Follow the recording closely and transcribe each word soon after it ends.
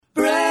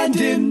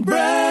Brandon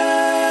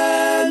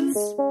Brands.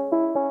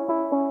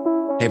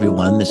 Hey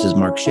everyone, this is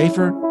Mark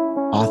Schaefer,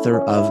 author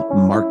of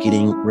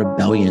Marketing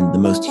Rebellion, The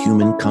Most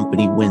Human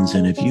Company Wins.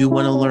 And if you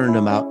want to learn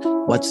about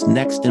what's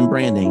next in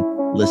branding,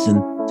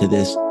 listen to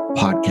this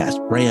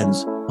podcast,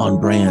 Brands on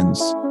Brands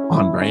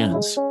on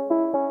Brands.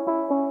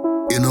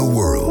 In a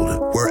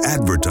world where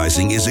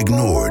advertising is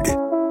ignored,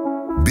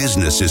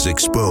 business is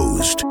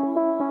exposed,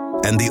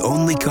 and the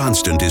only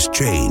constant is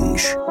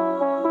change,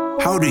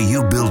 how do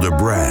you build a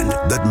brand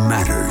that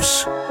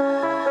matters?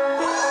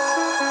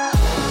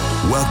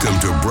 Welcome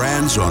to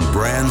Brands on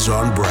Brands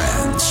on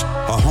Brands,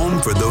 a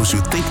home for those who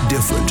think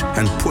different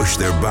and push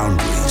their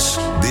boundaries.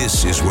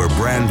 This is where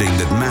branding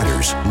that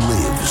matters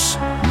lives.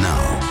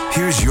 Now,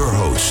 here's your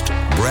host,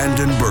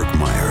 Brandon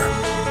Birkmeyer.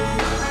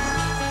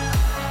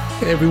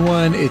 Hey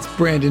everyone, it's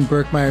Brandon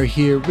Birkmeyer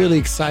here. Really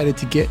excited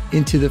to get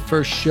into the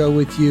first show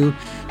with you.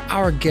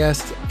 Our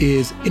guest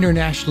is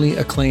internationally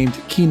acclaimed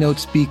keynote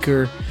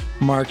speaker,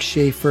 Mark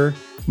Schaefer.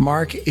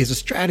 Mark is a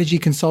strategy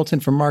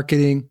consultant for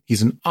marketing.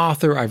 He's an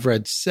author. I've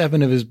read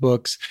 7 of his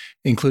books,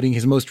 including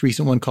his most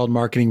recent one called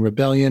Marketing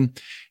Rebellion.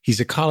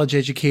 He's a college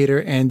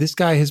educator, and this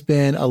guy has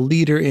been a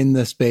leader in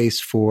the space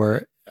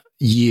for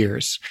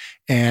years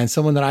and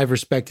someone that I've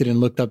respected and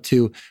looked up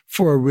to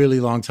for a really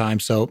long time.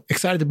 So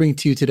excited to bring it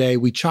to you today.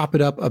 We chop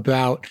it up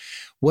about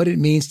what it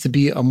means to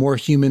be a more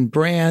human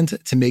brand,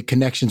 to make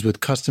connections with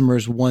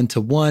customers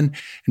one-to-one,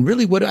 and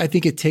really what I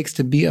think it takes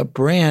to be a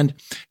brand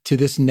to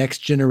this next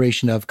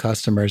generation of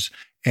customers.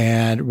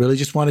 And really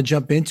just want to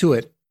jump into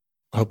it.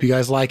 I hope you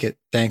guys like it.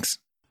 Thanks.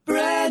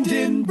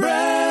 Brandon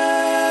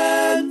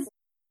Brands.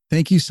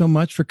 Thank you so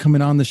much for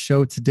coming on the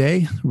show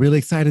today. Really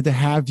excited to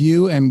have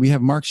you. And we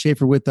have Mark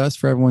Schaefer with us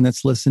for everyone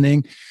that's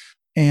listening.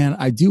 And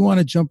I do want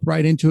to jump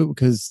right into it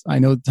because I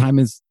know time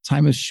is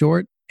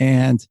short.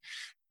 And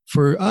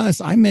for us,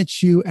 I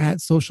met you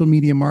at Social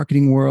Media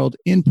Marketing World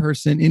in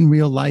person, in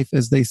real life,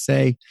 as they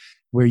say,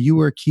 where you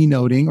were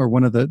keynoting or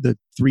one of the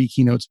 3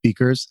 keynote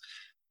speakers.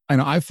 I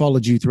know I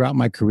followed you throughout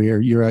my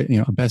career. You're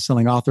a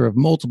best-selling author of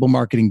multiple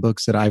marketing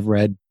books that I've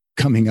read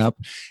coming up,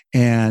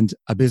 and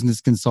a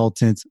business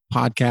consultant,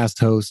 podcast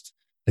host,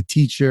 a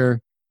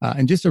teacher,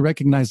 and just a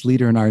recognized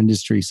leader in our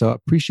industry. So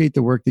appreciate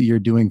the work that you're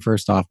doing.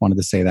 First off, wanted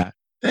to say that.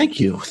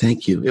 Thank you.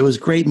 Thank you. It was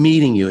great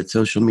meeting you at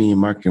Social Media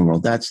Marketing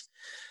World. That's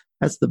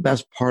the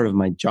best part of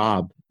my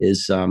job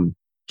is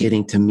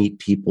getting to meet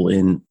people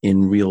in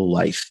real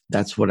life.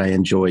 That's what I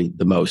enjoy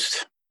the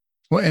most.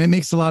 Well, and it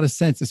makes a lot of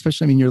sense,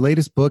 especially, your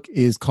latest book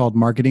is called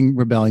Marketing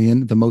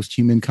Rebellion, The Most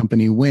Human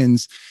Company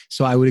Wins.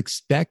 So I would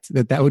expect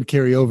that would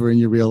carry over in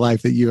your real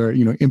life, that you're,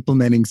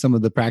 implementing some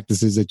of the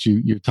practices that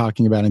you're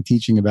talking about and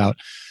teaching about.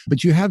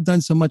 But you have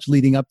done so much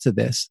leading up to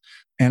this.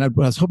 And I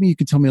was hoping you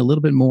could tell me a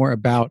little bit more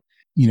about,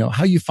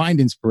 how you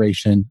find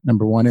inspiration,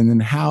 number one, and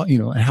then how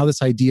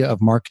this idea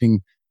of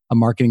a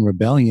marketing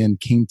rebellion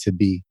came to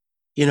be.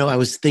 I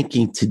was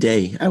thinking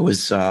today, I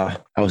was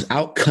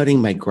out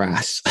cutting my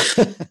grass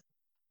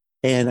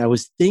and I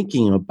was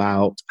thinking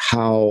about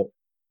how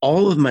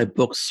all of my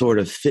books sort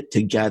of fit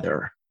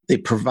together. They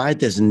provide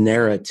this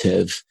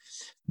narrative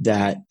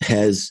that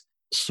has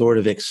sort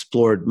of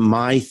explored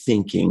my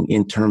thinking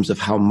in terms of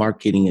how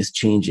marketing is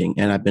changing.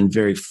 And I've been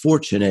very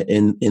fortunate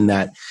in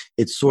that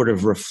it's sort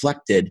of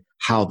reflected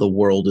how the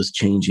world is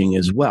changing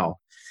as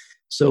well.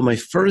 So my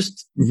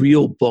first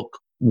real book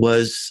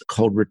was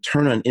called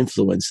Return on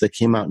Influence that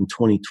came out in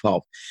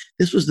 2012.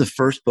 This was the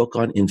first book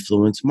on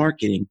influence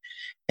marketing.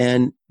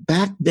 And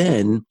back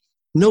then,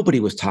 nobody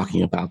was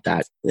talking about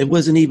that. It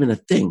wasn't even a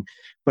thing.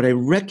 But I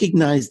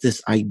recognized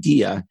this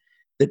idea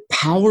that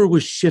power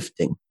was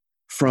shifting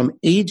from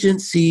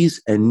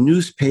agencies and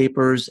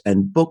newspapers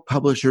and book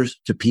publishers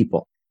to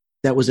people.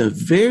 That was a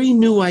very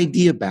new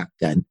idea back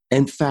then.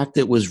 In fact,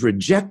 it was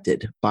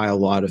rejected by a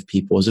lot of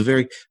people. It was a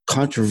very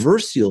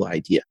controversial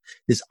idea.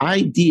 This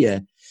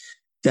idea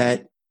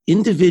that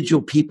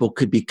individual people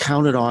could be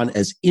counted on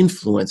as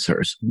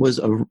influencers was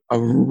a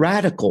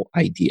radical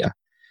idea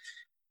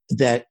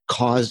that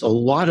caused a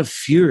lot of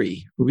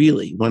fury,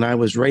 really, when I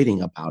was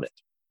writing about it.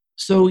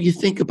 So you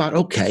think about,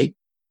 okay,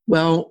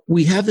 well,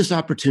 we have this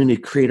opportunity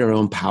to create our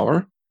own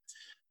power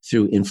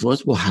through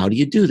influence. Well, how do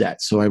you do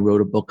that? So I wrote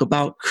a book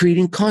about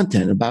creating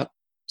content, about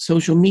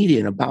social media,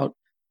 and about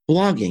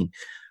blogging.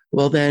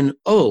 Well, then,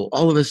 all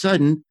of a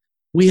sudden,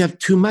 we have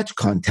too much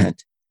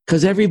content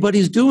because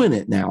everybody's doing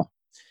it now.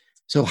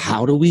 So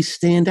how do we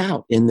stand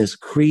out in this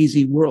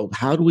crazy world?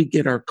 How do we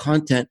get our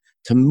content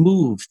to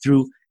move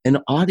through an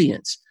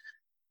audience?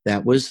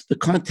 That was the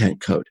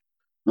content code.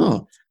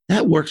 Oh,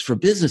 that works for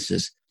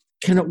businesses.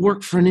 Can it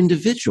work for an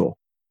individual?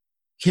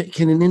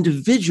 Can an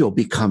individual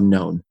become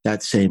known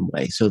that same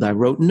way? So I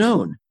wrote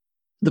known.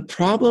 The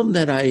problem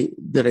that I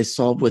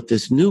solved with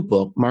this new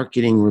book,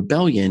 Marketing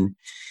Rebellion,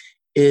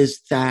 is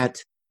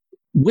that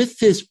with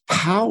this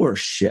power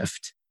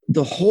shift,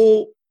 the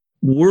whole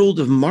world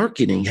of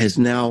marketing has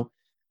now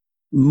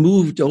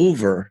moved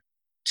over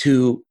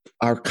to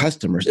our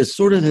customers. It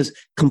sort of has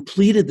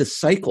completed the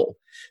cycle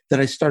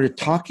that I started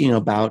talking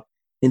about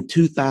in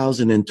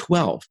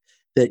 2012,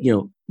 that,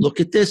 look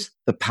at this.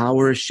 The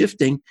power is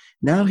shifting.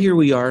 Now here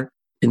we are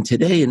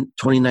today in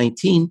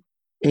 2019,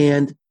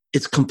 and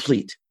it's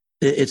complete.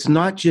 It's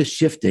not just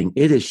shifting,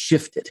 it is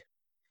shifted.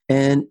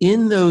 And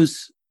in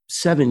those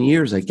 7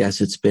 years, I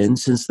guess it's been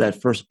since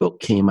that first book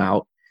came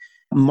out,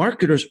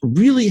 marketers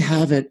really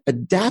haven't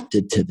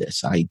adapted to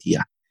this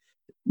idea.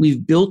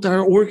 We've built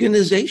our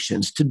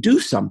organizations to do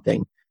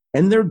something,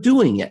 and they're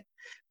doing it.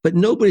 But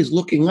nobody's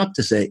looking up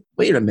to say,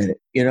 wait a minute,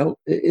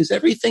 is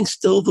everything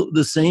still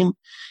the same?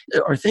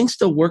 Are things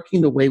still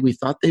working the way we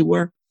thought they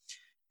were?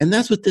 And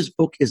that's what this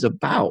book is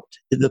about.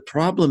 The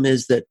problem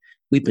is that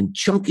we've been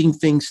chunking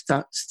things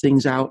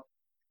out.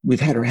 We've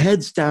had our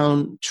heads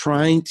down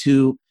trying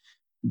to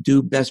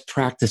do best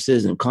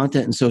practices and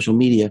content and social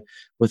media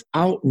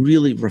without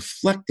really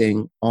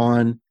reflecting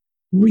on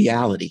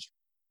reality.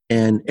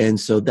 And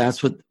so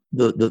that's what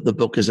the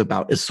book is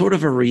about. It's sort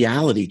of a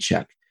reality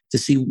check to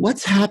see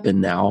what's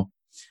happened now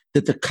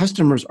that the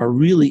customers are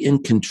really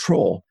in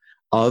control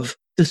of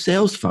the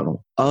sales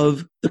funnel,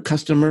 of the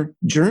customer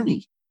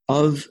journey,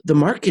 of the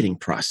marketing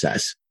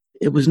process.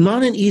 It was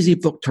not an easy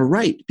book to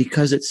write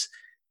because it's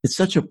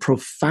such a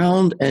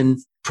profound and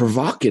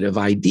provocative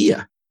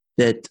idea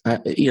that,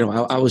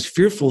 I was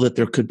fearful that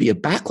there could be a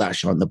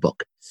backlash on the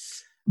book.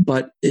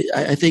 But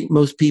I think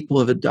most people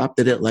have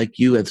adopted it like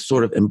you have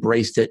sort of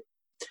embraced it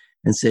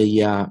and say,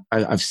 yeah,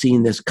 I've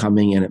seen this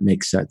coming and it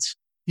makes sense.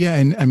 Yeah.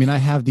 And I mean, I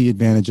have the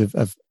advantage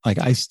of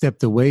I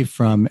stepped away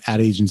from ad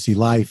agency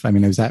life. I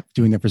mean, I was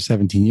doing that for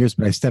 17 years,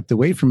 but I stepped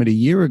away from it a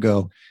year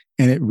ago.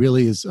 And it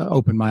really has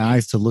opened my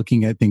eyes to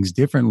looking at things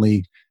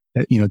differently,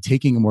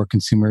 taking a more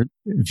consumer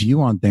view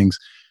on things.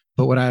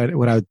 But what I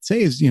would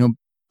say is,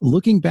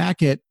 looking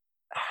back at,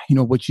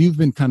 what you've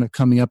been kind of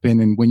coming up in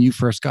and when you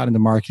first got into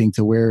marketing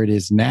to where it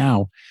is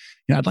now,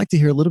 I'd like to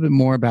hear a little bit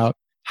more about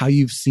how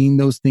you've seen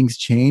those things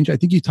change. I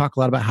think you talk a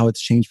lot about how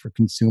it's changed for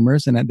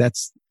consumers. And I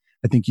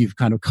think you've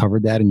kind of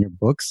covered that in your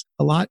books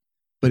a lot.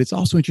 But it's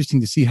also interesting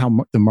to see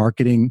how the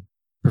marketing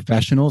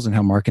professionals and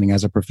how marketing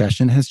as a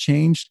profession has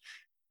changed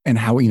and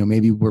how,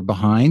 maybe we're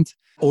behind.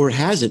 Or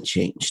hasn't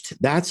changed.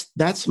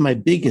 That's my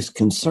biggest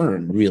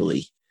concern,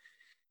 really.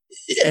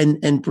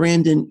 And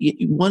Brandon,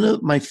 one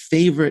of my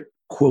favorite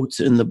quotes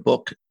in the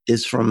book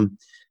is from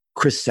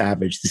Chris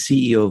Savage, the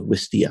CEO of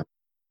Wistia.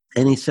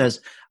 And he says,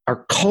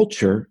 our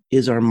culture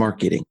is our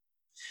marketing.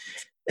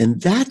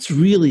 And that's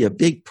really a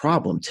big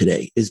problem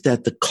today, is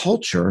that the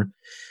culture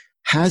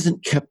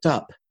hasn't kept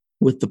up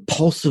with the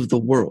pulse of the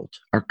world.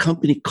 Our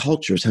company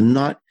cultures have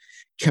not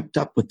kept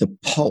up with the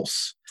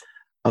pulse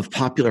of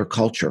popular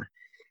culture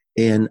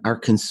and our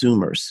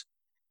consumers.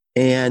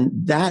 And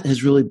that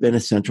has really been a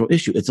central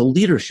issue. It's a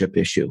leadership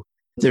issue.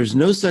 There's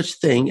no such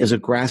thing as a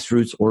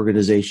grassroots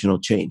organizational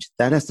change.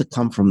 That has to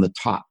come from the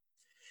top.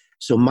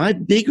 So my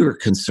bigger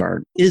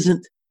concern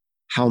isn't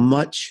how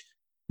much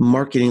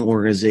marketing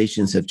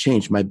organizations have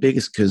changed. My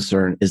biggest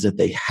concern is that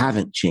they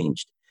haven't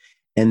changed.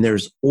 And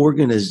there's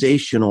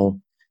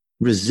organizational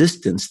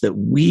resistance that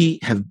we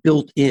have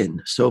built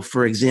in. So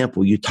for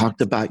example, you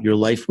talked about your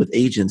life with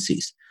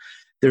agencies.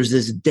 There's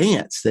this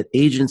dance that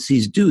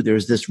agencies do.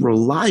 There's this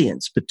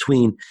reliance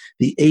between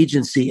the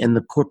agency and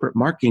the corporate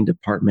marketing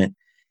department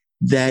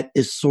that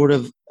is sort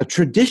of a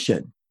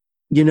tradition.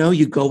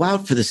 You go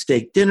out for the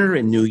steak dinner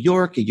in New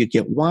York and you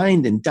get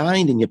wined and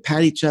dined and you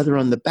pat each other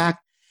on the back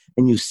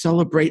and you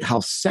celebrate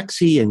how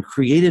sexy and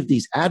creative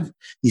these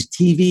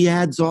TV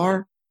ads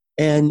are.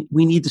 And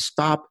we need to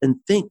stop and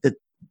think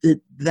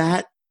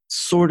that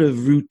sort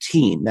of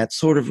routine, that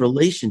sort of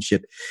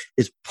relationship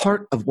is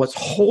part of what's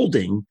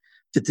holding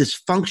the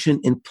dysfunction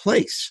in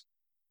place.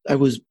 I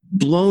was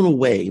blown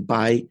away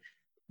by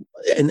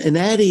an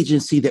ad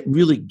agency that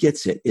really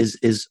gets it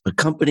is a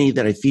company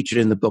that I featured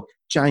in the book,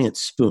 Giant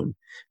Spoon.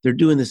 They're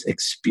doing this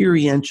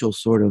experiential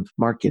sort of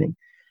marketing.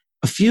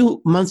 A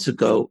few months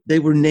ago, they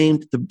were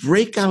named the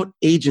Breakout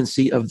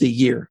Agency of the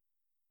Year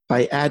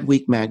by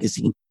Adweek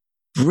magazine.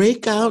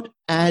 Breakout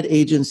Ad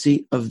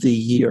Agency of the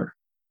Year.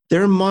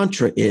 Their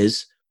mantra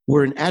is,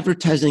 we're an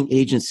advertising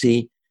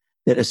agency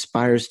that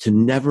aspires to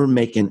never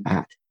make an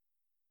ad.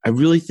 I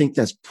really think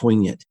that's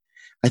poignant.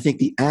 I think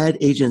the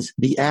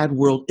ad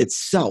world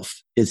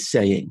itself is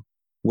saying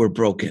we're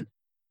broken.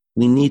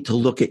 We need to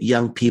look at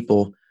young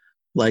people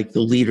like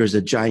the leaders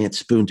at Giant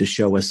Spoon to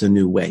show us a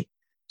new way.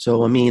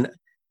 So,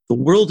 the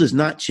world is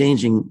not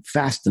changing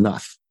fast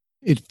enough.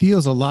 It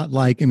feels a lot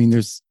like,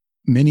 there's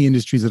many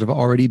industries that have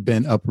already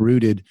been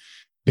uprooted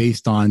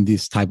based on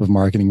this type of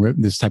marketing,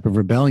 this type of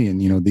rebellion.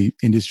 The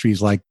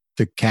industries like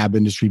the cab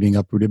industry being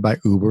uprooted by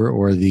Uber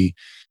or the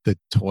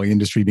toy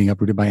industry being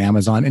uprooted by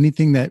Amazon,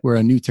 anything where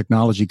a new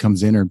technology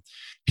comes in or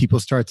people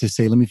start to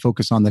say, let me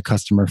focus on the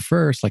customer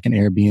first, like an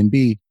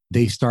Airbnb,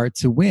 they start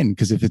to win.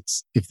 Because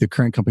if the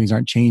current companies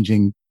aren't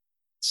changing,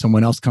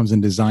 someone else comes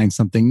and designs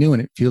something new.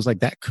 And it feels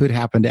like that could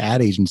happen to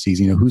ad agencies.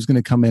 Who's going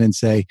to come in and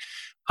say,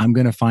 I'm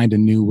going to find a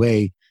new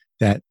way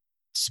that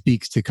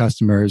speaks to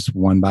customers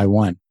one by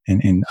one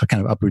and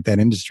kind of uproot that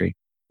industry.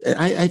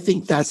 I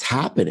think that's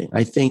happening.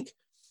 I think,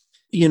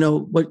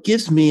 what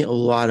gives me a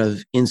lot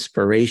of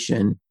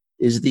inspiration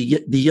is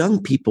the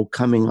young people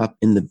coming up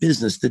in the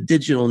business, the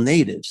digital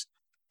natives.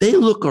 They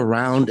look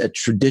around at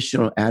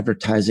traditional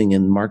advertising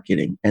and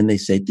marketing and they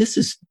say, this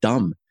is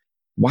dumb.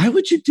 Why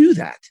would you do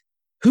that?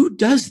 Who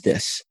does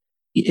this?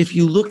 If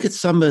you look at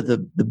some of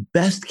the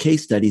best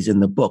case studies in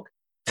the book,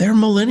 they're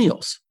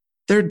millennials.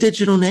 They're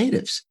digital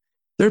natives.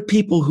 They're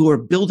people who are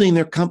building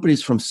their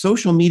companies from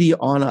social media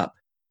on up.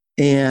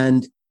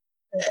 And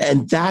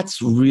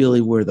that's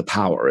really where the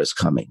power is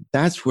coming.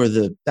 That's where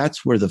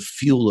the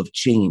fuel of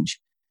change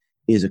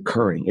is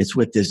occurring. It's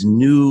with this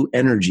new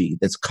energy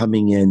that's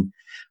coming in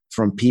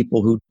from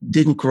people who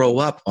didn't grow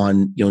up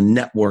on,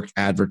 network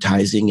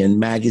advertising and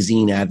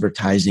magazine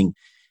advertising.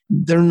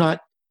 They're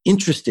not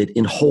interested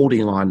in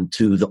holding on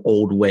to the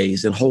old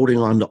ways and holding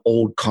on to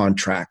old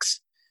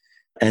contracts.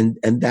 And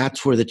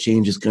that's where the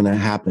change is going to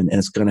happen, and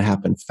it's going to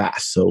happen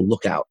fast. So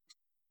look out.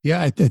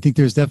 Yeah, I think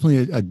there's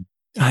definitely a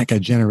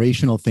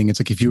generational thing. It's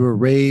like if you were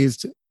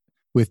raised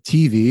with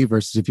TV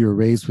versus if you were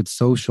raised with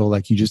social,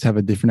 like you just have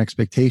a different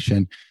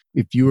expectation.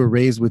 If you were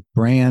raised with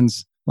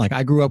brands, like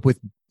I grew up with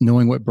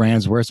knowing what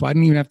brands were, so I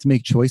didn't even have to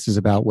make choices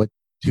about what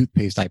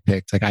toothpaste I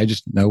picked. Like I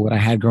just know what I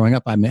had growing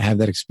up. I have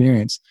that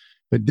experience.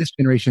 But this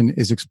generation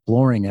is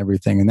exploring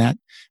everything, and that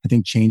I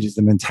think changes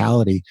the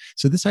mentality.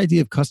 So this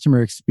idea of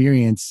customer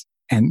experience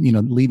and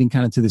leading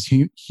kind of to this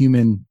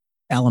human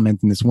element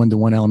and this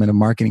one-to-one element of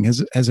marketing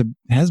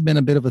has been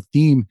a bit of a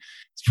theme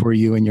for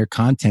you in your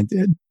content.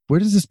 Where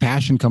does this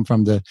passion come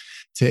from to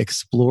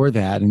explore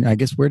that? And I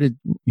guess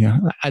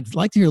I'd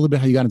like to hear a little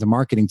bit how you got into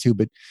marketing too,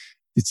 but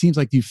it seems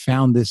like you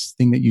found this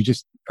thing that you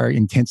just are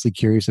intensely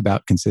curious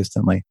about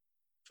consistently.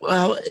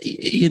 Well,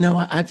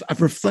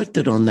 I've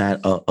reflected on that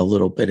a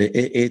little bit.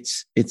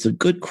 It's a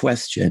good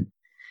question.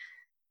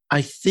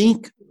 I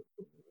think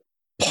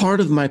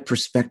part of my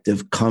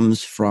perspective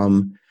comes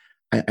from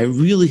I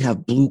really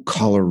have blue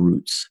collar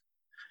roots.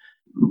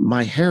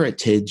 My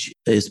heritage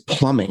is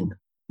plumbing.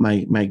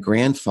 My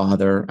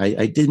grandfather,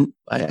 I didn't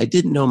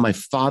know my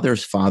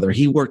father's father.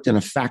 He worked in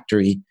a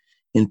factory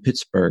in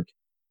Pittsburgh.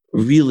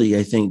 Really,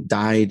 I think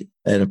died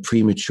at a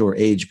premature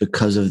age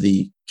because of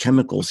the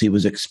chemicals he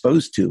was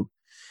exposed to.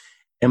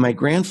 And my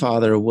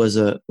grandfather was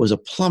a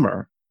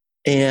plumber.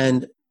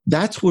 And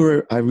that's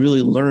where I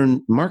really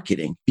learned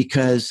marketing,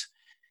 because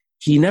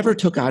he never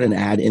took out an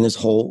ad in his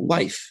whole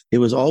life. It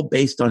was all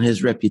based on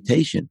his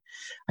reputation.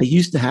 I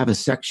used to have a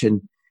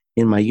section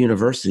in my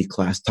university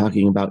class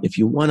talking about if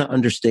you want to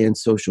understand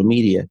social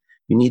media,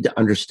 you need to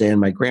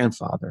understand my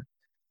grandfather.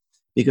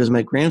 Because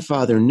my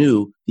grandfather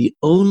knew the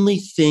only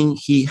thing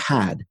he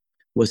had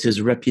was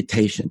his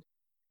reputation.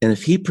 And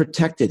if he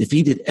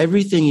did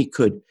everything he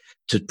could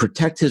to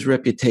protect his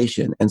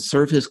reputation and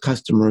serve his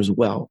customers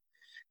well,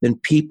 then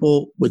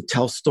people would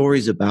tell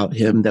stories about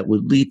him that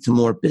would lead to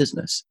more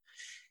business.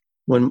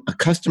 When a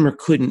customer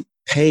couldn't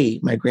pay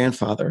my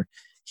grandfather,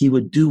 he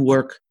would do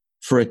work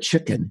for a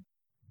chicken,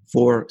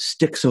 for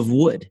sticks of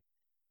wood.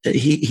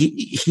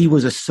 He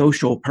was a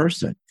social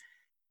person.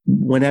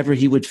 Whenever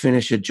he would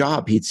finish a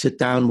job, he'd sit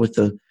down with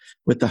the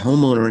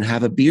homeowner and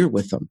have a beer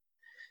with them.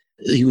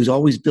 He was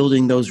always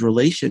building those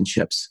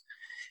relationships.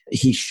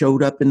 He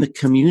showed up in the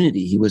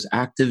community. He was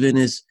active in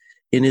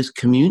his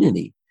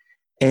community.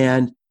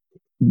 And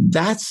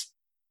that's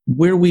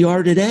where we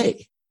are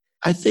today.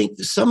 I think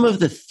some of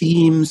the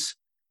themes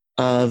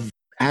of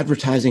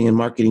advertising and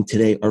marketing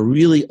today are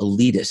really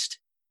elitist,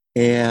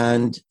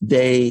 and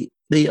they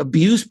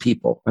abuse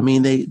people. I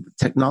mean,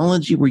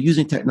 we're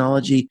using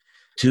technology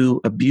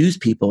to abuse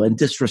people and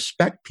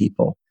disrespect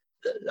people.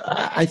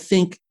 I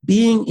think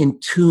being in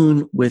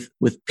tune with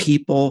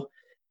people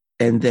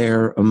and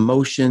their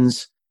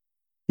emotions,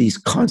 these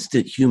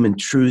constant human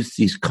truths,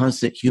 these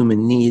constant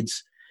human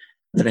needs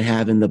that I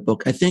have in the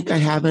book, I think I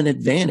have an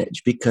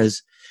advantage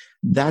because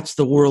that's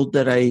the world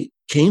that I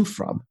came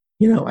from.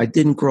 I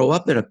didn't grow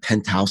up in a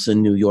penthouse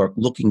in New York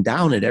looking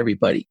down at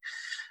everybody.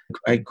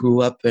 I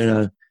grew up in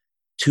a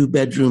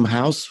 2-bedroom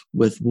house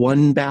with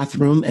 1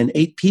 bathroom and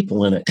 8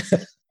 people in it.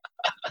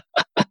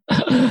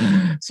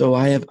 So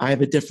I have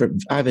a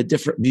different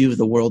view of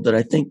the world that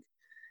I think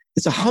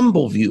it's a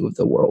humble view of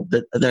the world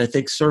that I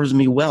think serves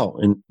me well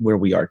in where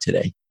we are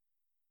today.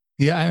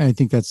 Yeah, I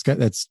think that's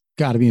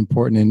got to be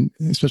important, and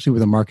especially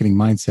with a marketing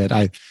mindset.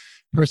 I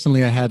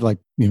had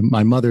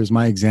my mother's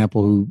my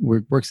example,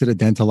 who works at a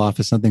dental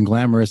office, nothing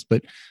glamorous,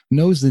 but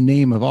knows the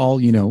name of all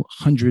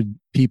 100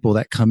 people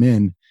that come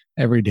in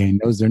every day,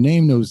 knows their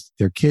name, knows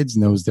their kids,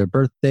 knows their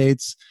birth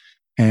dates,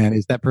 and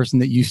is that person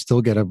that you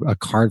still get a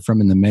card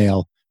from in the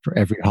mail for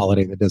every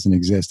holiday that doesn't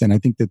exist. And I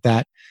think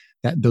that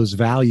those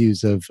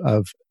values of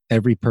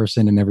every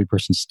person and every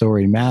person's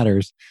story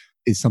matters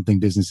is something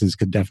businesses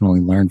could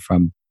definitely learn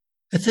from.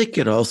 I think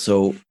it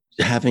also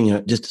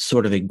having just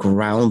sort of a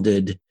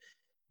grounded,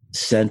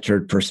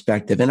 centered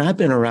perspective. And I've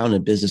been around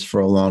in business for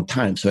a long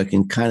time, so I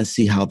can kind of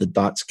see how the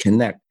dots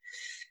connect.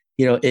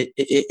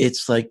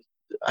 It's like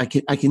I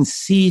can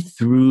see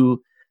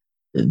through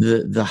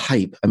the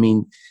hype. I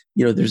mean,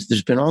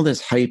 there's been all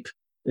this hype.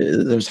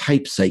 There's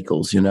hype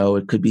cycles.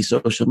 It could be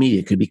social media,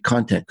 it could be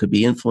content, it could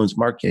be influence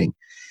marketing.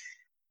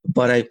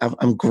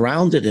 I'm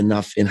grounded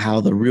enough in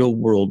how the real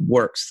world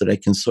works that I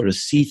can sort of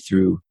see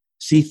through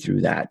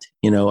that.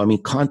 I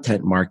mean,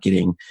 content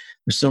marketing,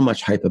 there's so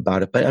much hype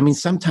about it, but I mean,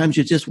 sometimes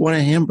you just want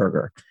a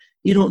hamburger.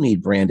 You don't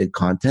need branded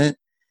content.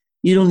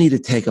 You don't need to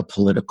take a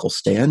political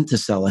stand to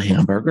sell a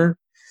hamburger.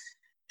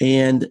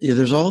 And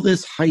there's all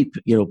this hype,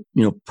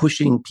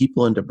 pushing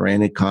people into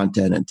branded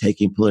content and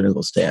taking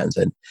political stands.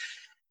 And,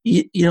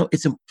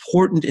 it's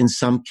important in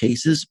some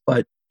cases,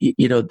 but,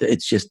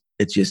 it's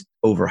just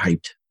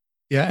overhyped.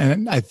 Yeah.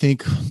 And I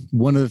think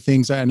one of the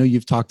things I know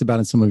you've talked about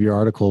in some of your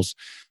articles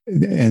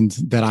and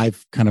that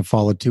I've kind of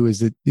followed too is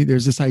that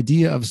there's this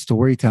idea of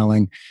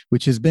storytelling,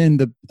 which has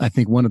been I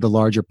think one of the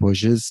larger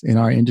pushes in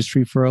our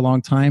industry for a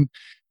long time.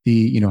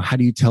 How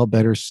do you tell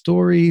better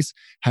stories?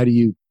 How do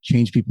you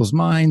change people's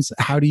minds?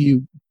 How do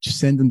you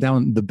send them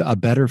down a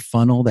better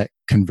funnel that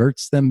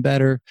converts them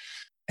better?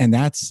 And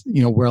that's,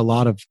 where a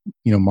lot of,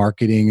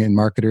 marketing and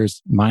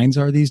marketers' minds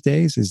are these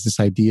days, is this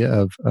idea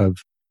of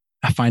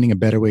finding a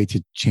better way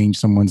to change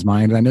someone's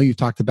mind. And I know you've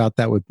talked about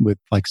that with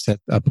like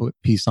a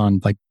piece on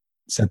like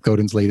Seth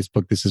Godin's latest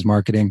book, This Is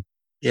Marketing.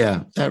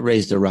 Yeah, that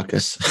raised a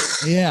ruckus.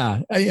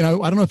 Yeah. I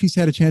don't know if he's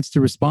had a chance to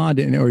respond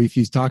or if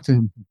he's talked to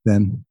him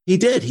then. He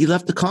did. He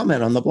left a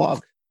comment on the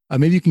blog.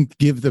 Maybe you can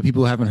give the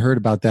people who haven't heard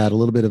about that a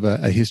little bit of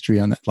a history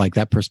on that, like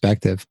that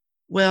perspective.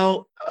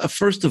 Well,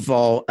 first of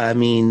all, I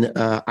mean,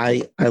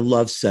 I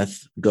love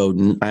Seth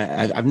Godin.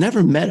 I've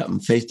never met him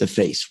face to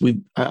face.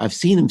 I've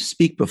seen him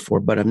speak before,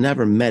 but I've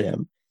never met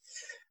him.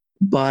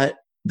 But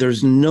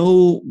there's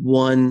no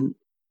one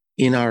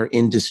in our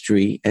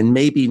industry, and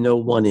maybe no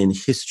one in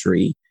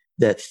history,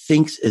 that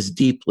thinks as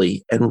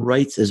deeply and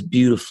writes as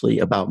beautifully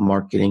about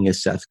marketing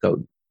as Seth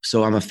Godin.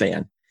 So I'm a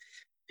fan.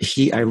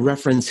 I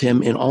reference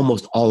him in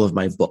almost all of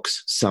my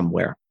books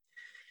somewhere.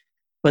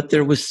 But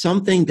there was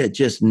something that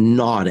just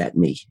gnawed at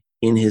me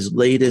in his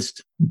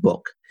latest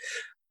book.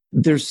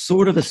 There's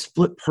sort of a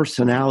split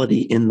personality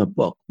in the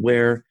book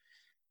where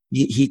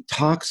he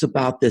talks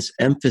about this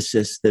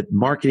emphasis that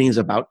marketing is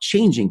about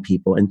changing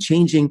people and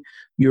changing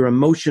your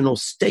emotional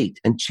state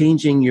and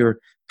changing your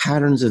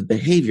patterns of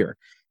behavior.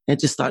 And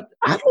just thought,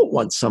 I don't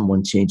want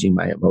someone changing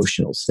my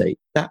emotional state.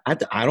 I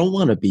don't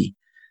want to be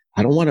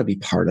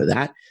part of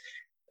that.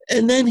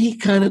 And then he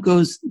kind of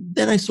goes,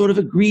 then I sort of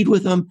agreed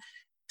with him.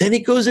 Then he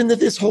goes into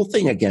this whole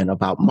thing again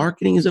about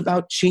marketing is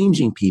about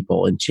changing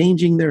people and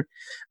changing their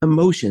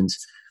emotions.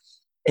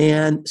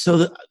 And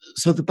so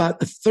about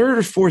the third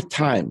or fourth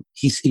time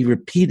he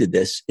repeated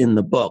this in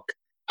the book,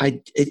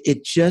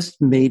 it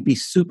just made me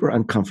super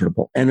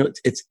uncomfortable. And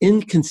it's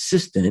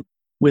inconsistent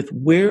with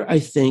where I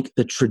think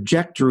the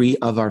trajectory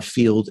of our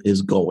field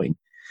is going.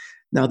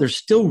 Now, there's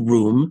still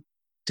room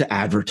to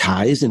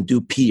advertise and do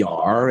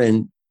PR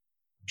and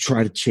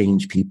try to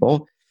change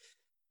people.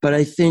 But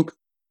I think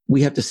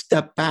we have to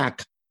step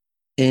back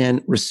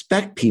and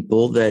respect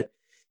people that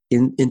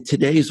in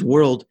today's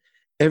world,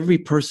 every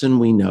person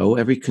we know,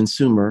 every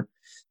consumer,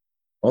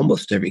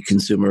 almost every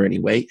consumer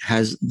anyway,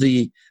 has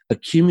the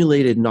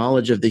accumulated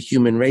knowledge of the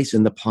human race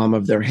in the palm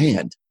of their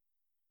hand.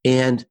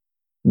 And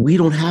we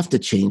don't have to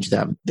change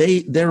them.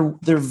 They're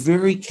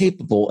very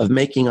capable of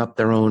making up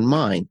their own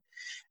mind.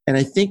 And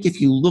I think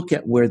if you look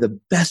at where the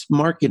best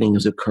marketing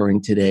is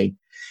occurring today,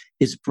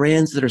 is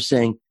brands that are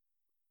saying,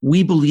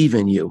 we believe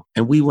in you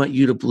and we want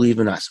you to believe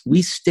in us.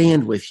 We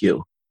stand with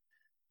you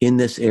in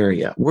this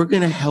area. We're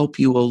going to help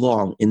you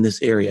along in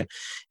this area.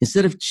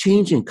 Instead of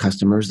changing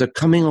customers, they're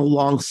coming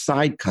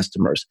alongside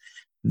customers.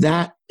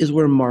 That is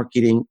where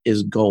marketing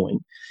is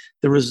going.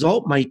 The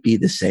result might be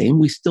the same.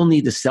 We still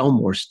need to sell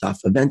more stuff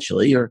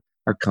eventually, or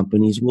our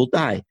companies will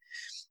die.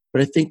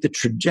 But I think the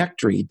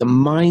trajectory, the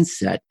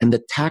mindset, and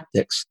the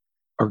tactics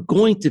are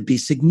going to be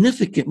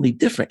significantly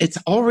different. It's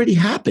already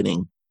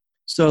happening.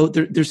 So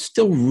there's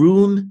still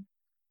room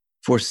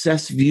for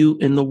Seth's view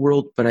in the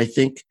world, but I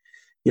think,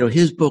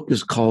 his book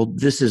is called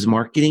This Is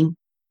Marketing.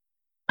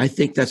 I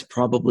think that's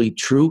probably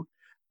true.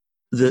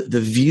 The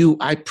view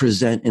I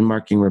present in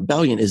Marketing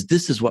Rebellion is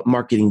this is what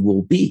marketing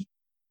will be.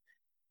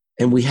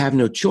 And we have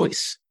no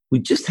choice. We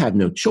just have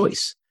no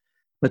choice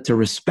but to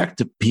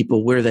respect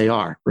people where they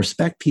are,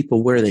 respect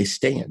people where they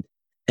stand,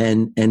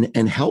 and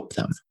help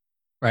them.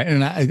 Right.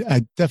 And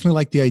I definitely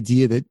like the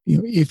idea that,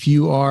 if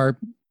you are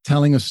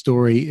telling a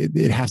story,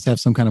 it has to have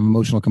some kind of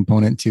emotional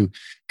component to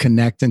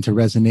connect and to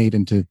resonate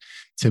and to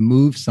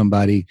move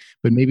somebody.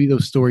 But maybe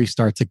those stories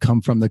start to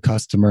come from the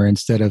customer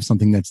instead of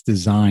something that's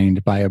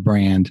designed by a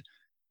brand,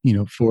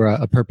 for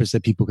a purpose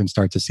that people can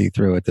start to see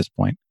through at this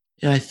point.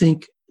 Yeah, I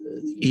think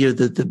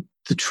the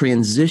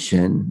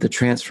transition, the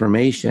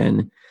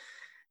transformation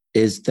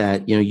is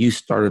that, you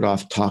started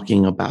off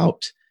talking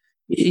about,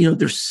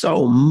 there's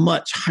so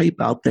much hype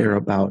out there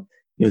about,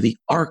 the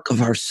arc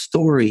of our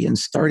story and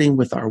starting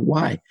with our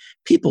why.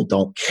 People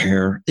don't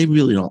care. They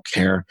really don't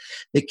care.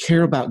 They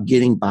care about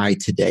getting by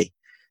today.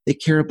 They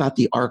care about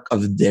the arc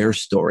of their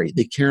story.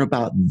 They care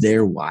about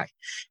their why.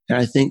 And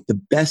I think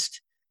the best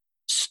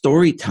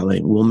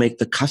storytelling will make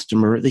the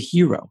customer the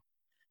hero.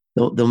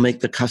 They'll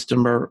make the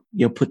customer,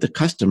 put the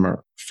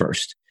customer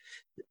first.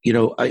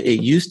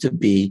 It used to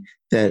be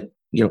that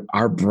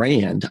our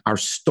brand, our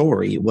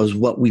story was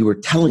what we were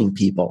telling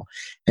people.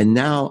 And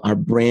now our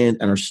brand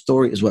and our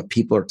story is what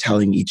people are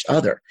telling each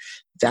other.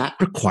 That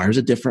requires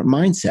a different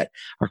mindset.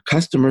 Our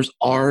customers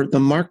are the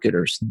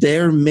marketers.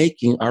 They're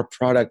making our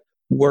product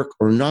work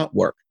or not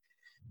work.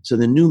 So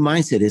the new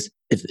mindset is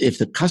if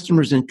the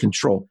customer's in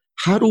control,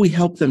 how do we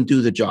help them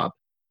do the job?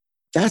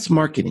 That's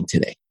marketing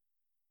today.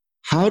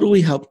 How do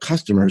we help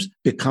customers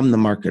become the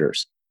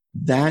marketers?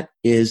 That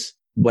is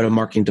what a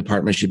marketing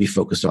department should be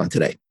focused on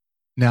today.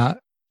 Now,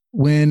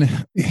 when,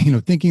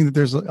 thinking that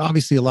there's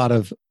obviously a lot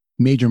of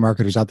major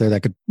marketers out there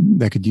that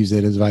could use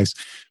that advice,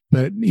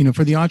 but,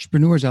 for the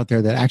entrepreneurs out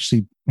there that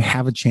actually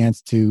have a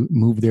chance to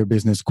move their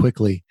business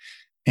quickly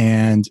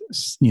and,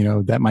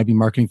 that might be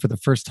marketing for the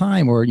first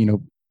time or,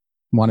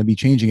 want to be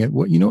changing it.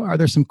 What, are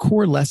there some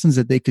core lessons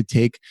that they could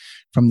take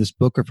from this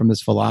book or from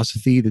this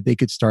philosophy that they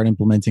could start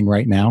implementing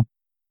right now?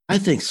 I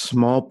think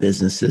small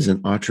businesses and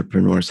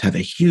entrepreneurs have a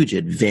huge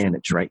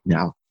advantage right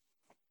now.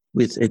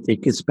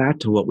 It gets back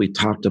to what we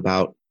talked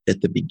about at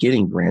the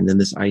beginning, Brandon,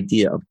 this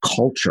idea of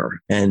culture.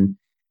 And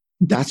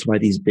that's why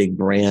these big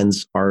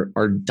brands are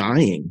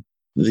dying.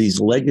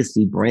 These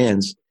legacy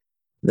brands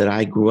that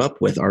I grew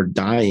up with are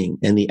dying,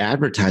 and the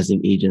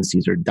advertising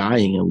agencies are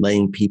dying and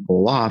laying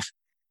people off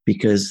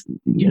because,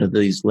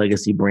 these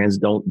legacy brands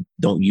don't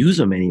use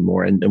them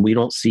anymore. And we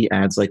don't see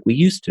ads like we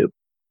used to.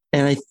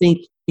 And I think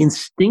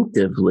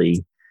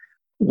instinctively,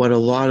 what a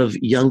lot of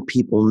young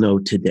people know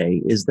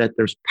today is that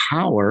there's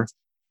power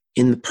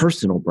in the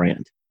personal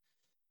brand,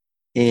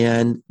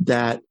 and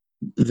that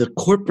the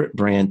corporate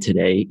brand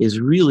today is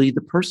really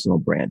the personal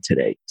brand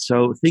today.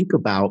 So think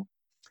about,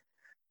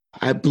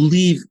 I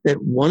believe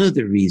that one of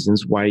the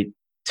reasons why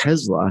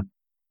Tesla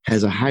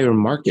has a higher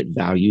market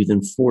value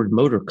than Ford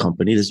Motor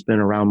Company that's been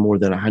around more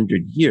than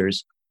 100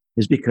 years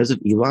is because of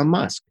Elon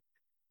Musk.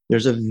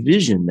 There's a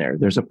vision there.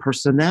 There's a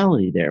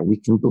personality there. We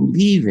can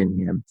believe in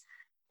him.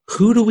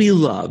 Who do we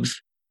love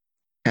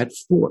at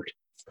Ford?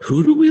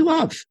 Who do we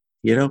love?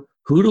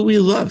 Who do we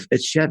love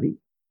at Chevy?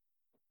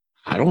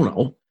 I don't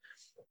know.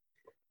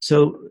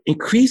 So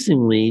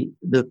increasingly,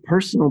 the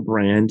personal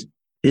brand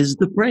is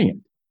the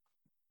brand.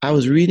 I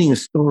was reading a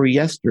story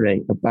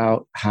yesterday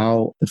about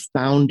how the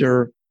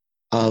founder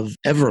of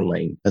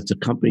Everlane, that's a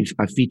company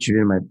I featured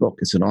in my book.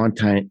 It's an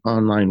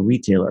online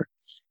retailer.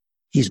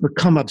 He's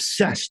become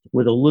obsessed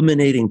with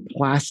eliminating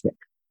plastic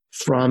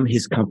from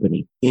his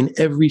company in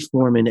every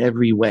form, in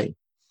every way.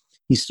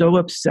 He's so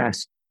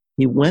obsessed.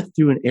 He went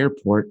through an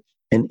airport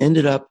and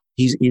ended up,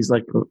 he's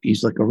like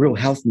a real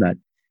health nut.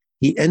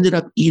 He ended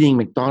up eating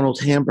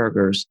McDonald's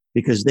hamburgers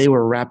because they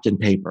were wrapped in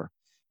paper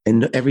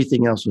and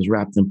everything else was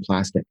wrapped in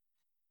plastic.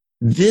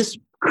 This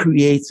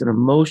creates an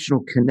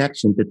emotional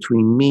connection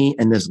between me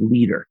and this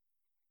leader.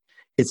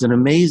 It's an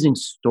amazing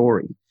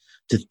story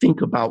to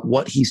think about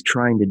what he's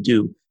trying to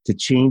do to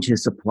change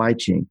his supply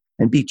chain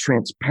and be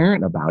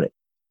transparent about it,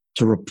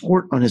 to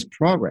report on his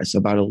progress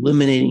about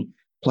eliminating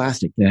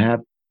plastic, to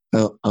have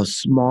a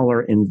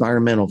smaller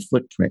environmental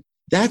footprint.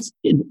 That's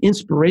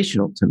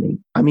inspirational to me.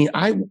 I mean,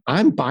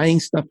 I'm buying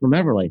stuff from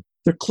Everlane.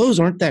 Their clothes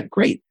aren't that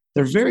great.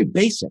 They're very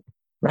basic,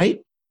 right?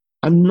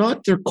 I'm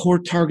not their core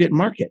target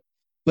market,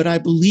 but I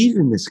believe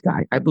in this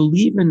guy. I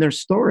believe in their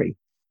story,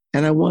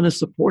 and I want to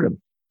support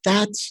him.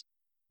 That's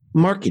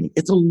marketing.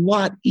 It's a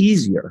lot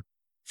easier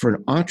for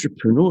an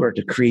entrepreneur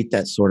to create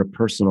that sort of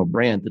personal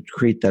brand, to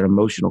create that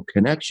emotional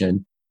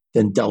connection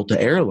than Delta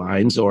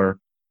Airlines or,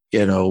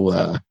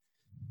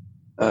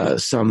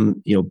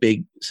 some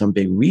big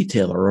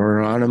retailer or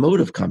an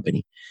automotive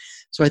company.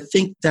 So I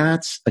think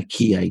that's a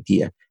key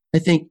idea. I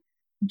think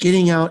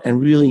getting out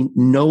and really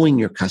knowing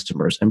your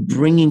customers and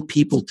bringing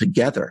people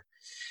together,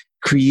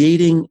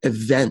 creating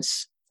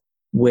events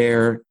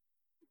where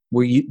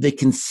they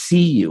can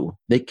see you,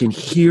 they can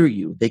hear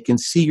you, they can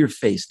see your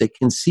face, they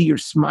can see your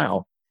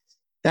smile.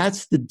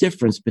 That's the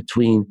difference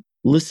between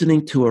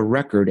listening to a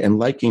record and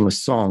liking a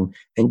song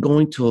and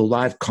going to a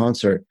live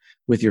concert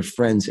with your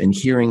friends and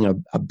hearing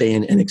a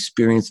band and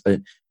experience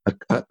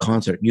a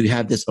concert. You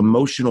have this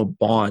emotional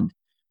bond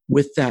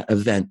with that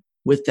event,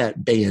 with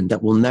that band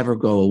that will never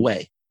go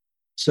away.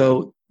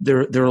 So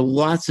there are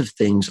lots of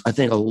things, I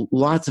think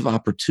lots of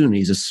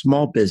opportunities a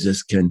small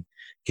business can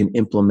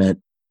implement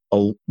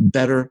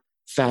better,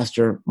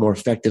 faster, more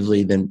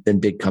effectively than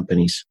big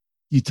companies.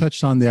 You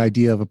touched on the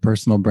idea of a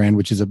personal brand,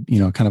 which is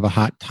kind of a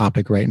hot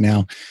topic right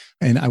now.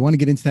 And I want to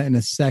get into that in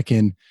a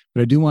second,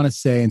 but I do want to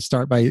say and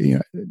start by,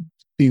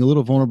 being a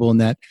little vulnerable in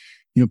that,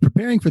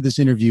 preparing for this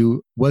interview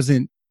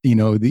wasn't,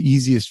 the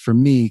easiest for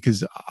me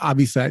because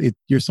obviously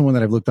you're someone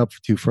that I've looked up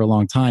to for a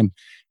long time.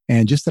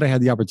 And just that I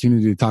had the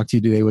opportunity to talk to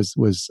you today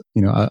was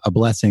a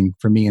blessing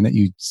for me, and that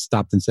you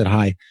stopped and said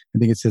hi. I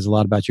think it says a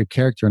lot about your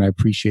character, and I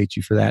appreciate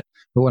you for that.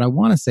 But what I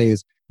want to say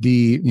is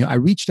I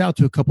reached out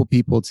to a couple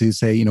people to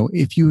say,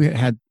 if you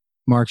had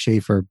Mark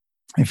Schaefer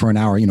for an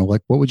hour,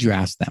 what would you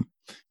ask them?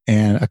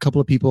 And a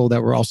couple of people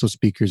that were also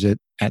speakers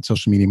at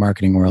Social Media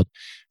Marketing World.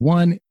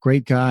 One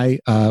great guy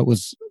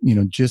was,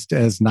 just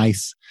as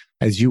nice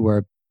as you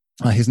were.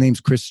 His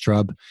name's Chris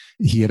Strub.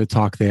 He had a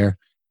talk there.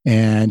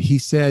 And he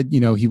said,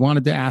 he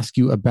wanted to ask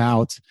you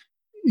about,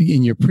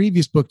 in your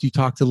previous book, you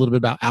talked a little bit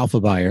about alpha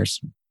buyers.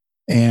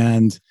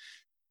 And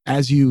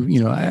as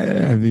you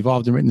have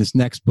evolved and written this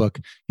next book,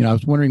 I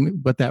was wondering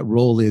what that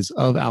role is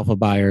of alpha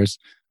buyers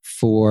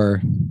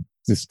for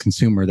this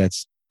consumer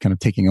that's kind of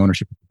taking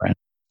ownership of the brand.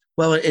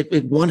 Well, it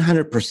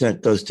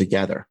 100% goes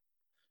together.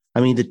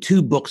 I mean, the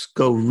two books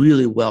go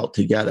really well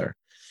together.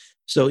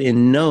 So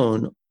in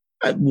Known,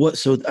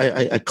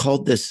 I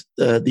called this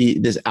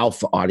this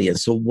alpha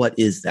audience. So what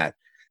is that?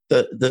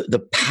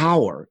 The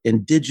power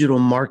in digital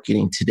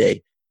marketing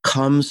today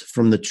comes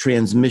from the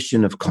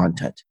transmission of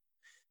content.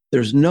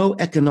 There's no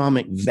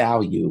economic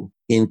value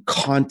in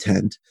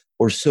content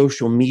or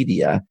social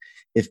media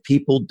if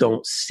people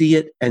don't see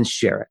it and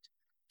share it.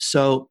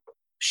 So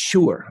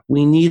sure,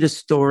 we need a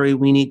story,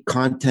 we need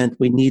content,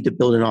 we need to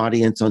build an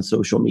audience on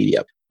social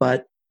media,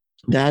 but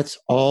that's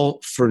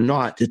all for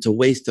naught. It's a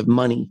waste of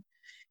money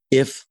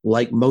if,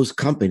 like most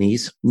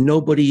companies,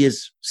 nobody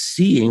is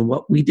seeing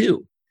what we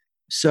do.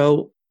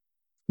 So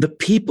the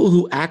people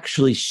who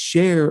actually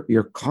share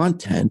your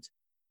content,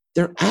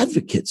 they're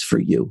advocates for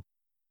you.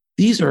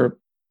 These are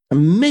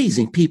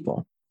amazing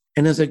people.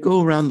 And as I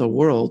go around the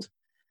world,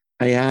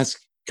 I ask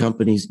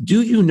companies,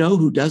 do you know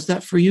who does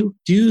that for you?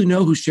 Do you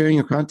know who's sharing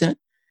your content?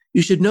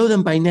 You should know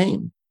them by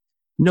name.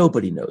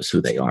 Nobody knows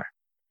who they are.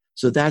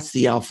 So that's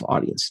the alpha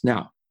audience.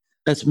 Now,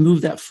 let's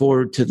move that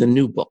forward to the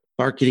new book,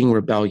 Marketing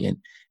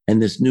Rebellion,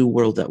 and this new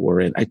world that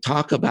we're in. I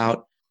talk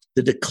about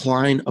the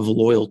decline of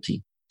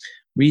loyalty.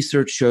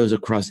 Research shows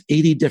across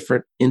 80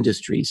 different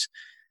industries,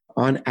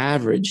 on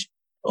average,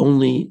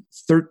 only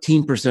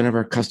 13% of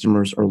our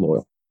customers are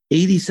loyal.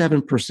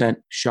 87%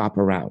 shop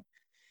around.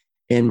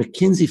 And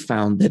McKinsey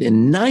found that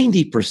in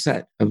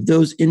 90% of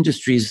those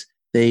industries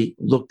they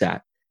looked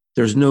at,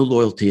 there's no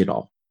loyalty at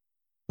all.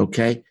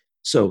 Okay?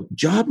 So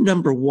job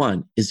number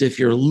one is, if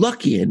you're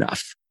lucky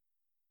enough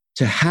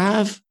to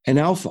have an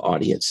alpha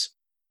audience,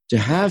 to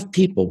have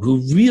people who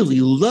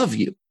really love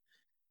you,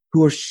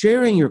 who are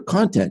sharing your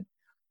content,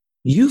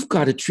 you've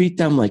got to treat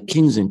them like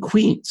kings and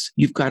queens.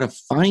 You've got to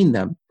find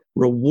them,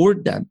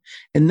 reward them.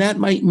 And that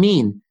might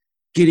mean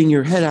getting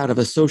your head out of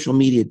a social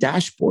media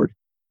dashboard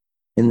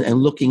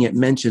and looking at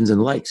mentions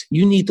and likes.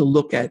 You need to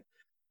look at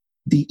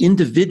the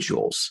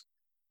individuals.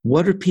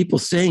 What are people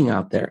saying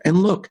out there?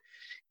 And look,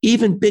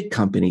 even big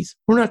companies,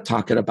 we're not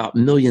talking about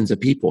millions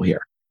of people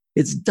here.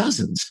 It's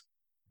dozens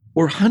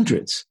or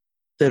hundreds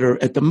that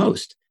are at the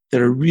most that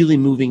are really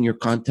moving your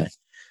content.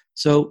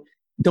 So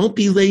don't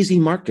be lazy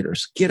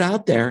marketers. Get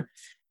out there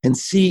and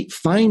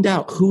find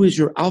out who is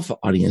your alpha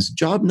audience.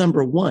 Job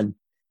number one,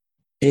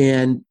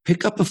 and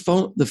pick up the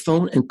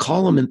phone and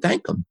call them and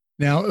thank them.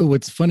 Now,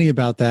 what's funny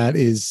about that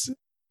is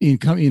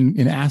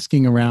in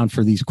asking around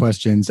for these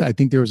questions, I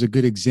think there was a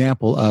good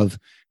example of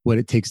what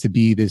it takes to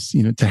be this,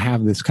 to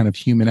have this kind of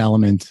human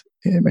element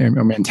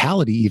or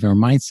mentality, even, or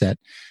mindset,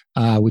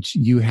 which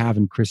you have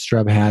and Chris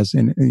Strub has,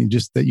 and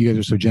just that you guys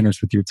are so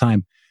generous with your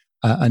time.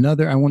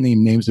 Another, I won't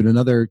name names, but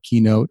another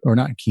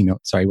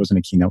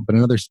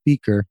another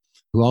speaker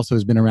who also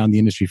has been around the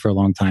industry for a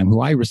long time,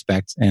 who I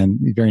respect, and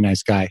a very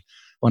nice guy.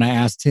 When I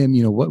asked him,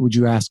 what would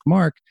you ask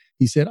Mark?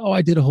 He said,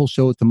 I did a whole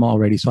show with them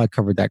already, so I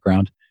covered that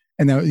ground.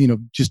 And now,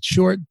 just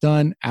short,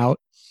 done, out,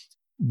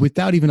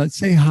 without even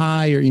say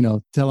hi or,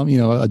 tell them,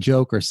 a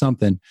joke or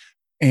something.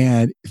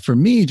 And for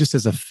me, just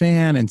as a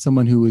fan and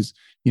someone who is,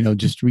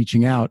 just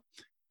reaching out,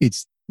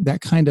 it's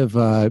that kind of,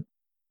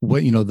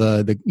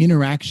 the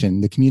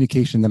interaction, the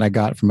communication that I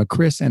got from a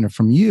Chris and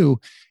from you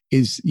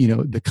is,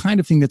 the kind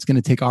of thing that's going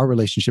to take our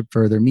relationship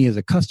further, me as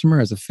a customer,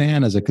 as a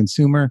fan, as a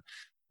consumer,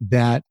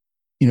 that,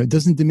 it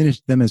doesn't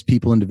diminish them as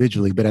people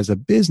individually, but as a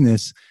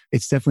business,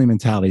 it's definitely a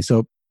mentality.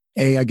 So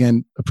A,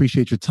 again,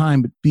 appreciate your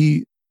time, but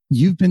B,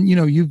 you've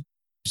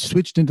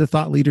switched into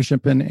thought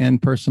leadership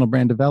and personal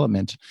brand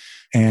development,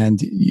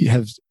 and you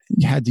have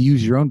had to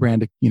use your own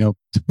brand to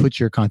put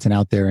your content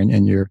out there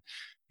and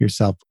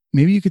yourself.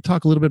 Maybe you could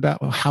talk a little bit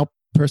about how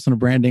personal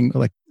branding,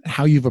 like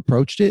how you've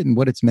approached it and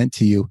what it's meant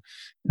to you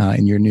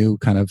in your new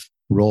kind of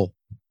role.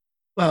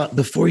 Well,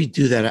 before you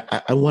do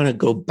that, I want to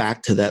go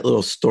back to that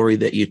little story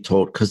that you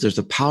told, because there's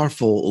a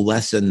powerful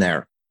lesson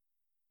there.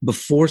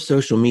 Before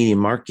social media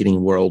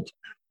marketing world,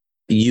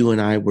 you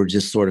and I were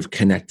just sort of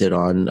connected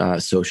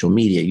on social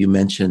media. You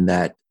mentioned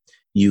that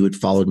you had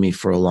followed me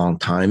for a long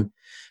time,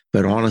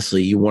 but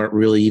honestly, you weren't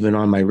really even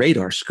on my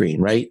radar screen,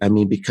 right? I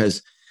mean,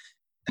 because,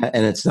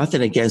 and it's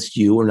nothing against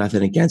you or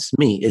nothing against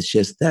me. It's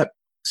just that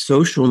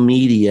social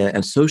media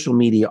and social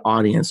media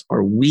audience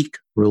are weak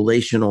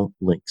relational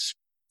links.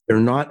 They're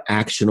not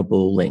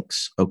actionable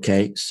links.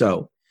 Okay.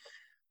 So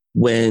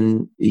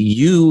when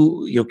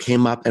you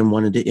came up and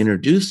wanted to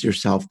introduce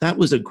yourself, that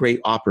was a great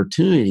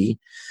opportunity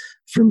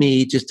for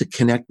me just to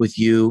connect with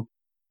you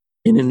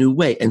in a new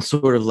way and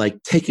sort of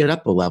like take it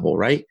up a level,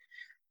 right?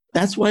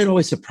 That's why it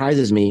always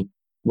surprises me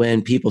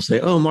when people say,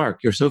 oh,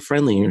 Mark, you're so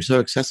friendly and you're so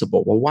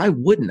accessible. Well, why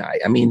wouldn't I?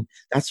 I mean,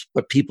 that's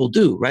what people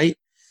do, right?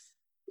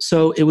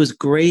 So it was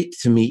great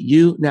to meet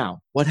you. Now,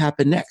 what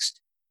happened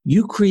next?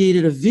 You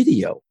created a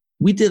video.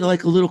 We did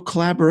like a little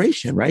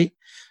collaboration, right?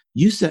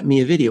 You sent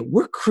me a video.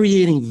 We're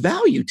creating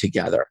value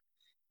together.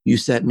 You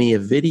sent me a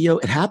video.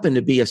 It happened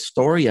to be a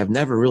story I've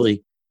never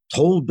really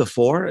told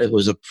before. It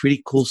was a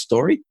pretty cool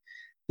story.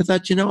 I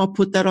thought, I'll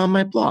put that on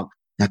my blog.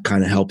 That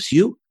kind of helps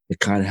you. It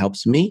kind of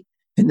helps me.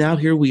 And now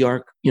here we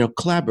are,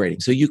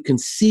 collaborating. So you can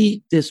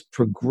see this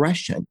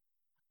progression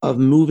of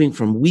moving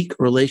from weak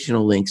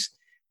relational links.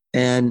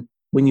 And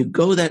when you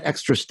go that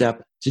extra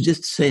step to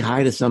just say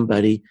hi to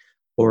somebody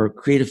or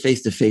create a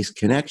face-to-face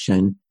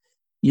connection,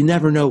 you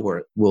never know where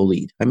it will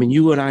lead. I mean,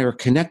 you and I are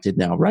connected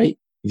now, right?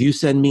 If you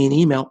send me an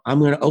email, I'm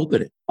going to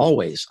open it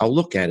always. I'll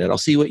look at it. I'll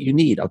see what you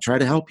need. I'll try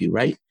to help you,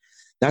 right?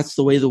 That's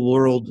the way the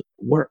world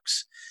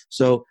works.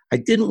 So I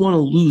didn't want to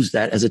lose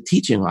that as a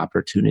teaching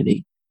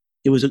opportunity.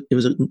 It was a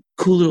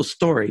cool little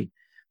story,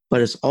 but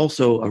it's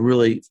also a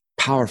really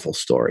powerful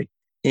story.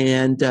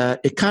 And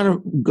it kind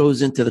of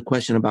goes into the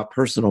question about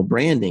personal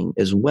branding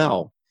as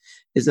well,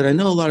 is that I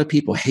know a lot of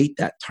people hate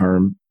that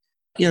term.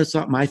 It's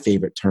not my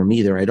favorite term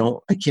either.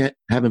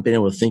 Haven't been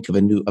able to think of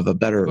a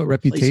better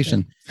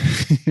reputation.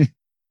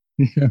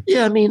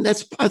 Yeah, I mean,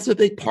 that's a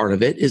big part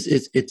of it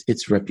is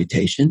it's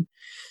reputation.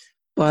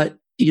 But,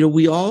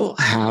 we all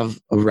have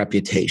a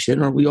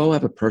reputation or we all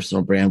have a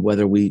personal brand,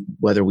 whether we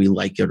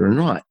like it or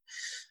not.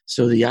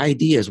 So the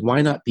idea is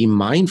why not be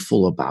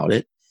mindful about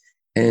it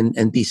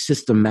and be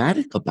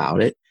systematic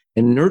about it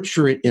and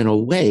nurture it in a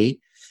way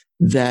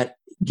that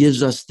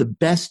gives us the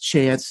best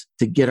chance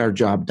to get our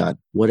job done,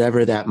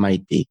 whatever that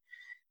might be,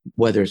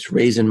 whether it's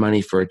raising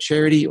money for a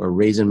charity or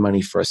raising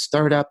money for a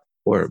startup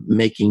or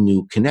making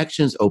new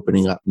connections,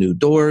 opening up new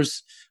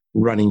doors,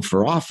 running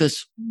for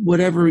office,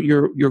 whatever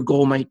your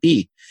goal might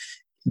be.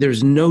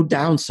 There's no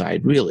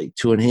downside really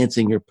to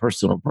enhancing your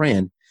personal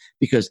brand,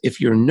 because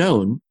if you're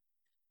known,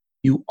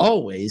 you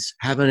always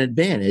have an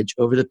advantage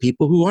over the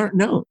people who aren't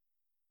known,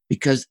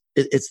 because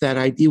it's that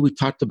idea we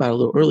talked about a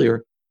little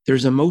earlier.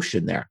 There's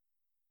emotion there.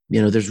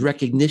 There's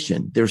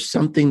recognition. There's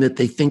something that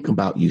they think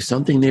about you,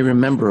 something they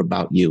remember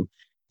about you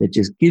that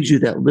just gives you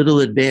that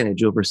little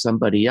advantage over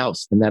somebody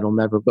else, and that'll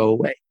never go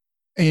away.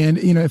 And,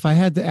 if I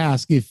had to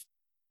ask if,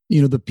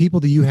 the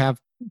people that you have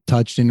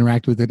touched,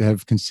 interact with, that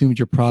have consumed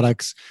your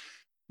products,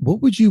 what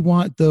would you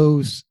want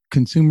those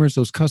consumers,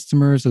 those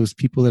customers, those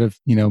people that have,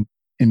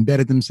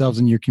 embedded themselves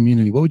in your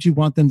community, what would you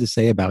want them to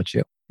say about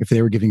you if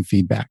they were giving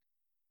feedback?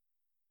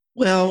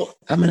 Well,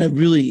 I'm in a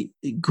really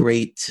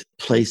great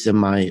place in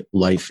my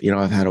life.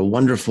 I've had a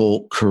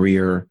wonderful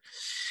career.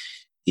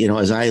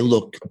 As I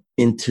look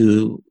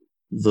into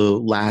the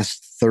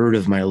last third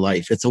of my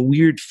life, it's a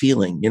weird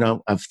feeling.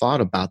 I've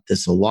thought about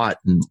this a lot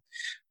in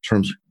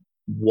terms of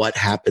what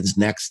happens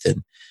next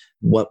and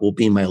what will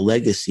be my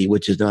legacy,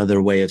 which is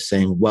another way of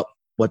saying what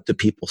do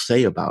people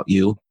say about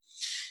you.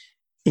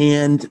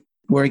 And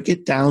where I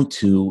get down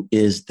to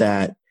is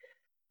that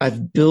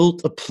I've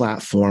built a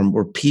platform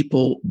where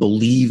people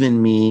believe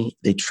in me,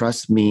 they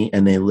trust me,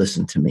 and they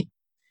listen to me.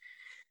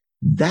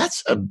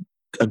 That's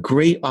a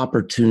great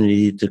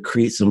opportunity to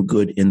create some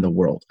good in the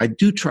world. I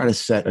do try to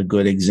set a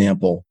good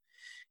example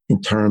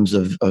in terms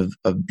of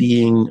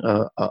being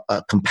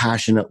a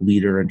compassionate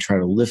leader and try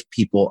to lift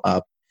people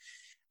up.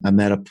 I'm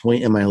at a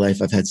point in my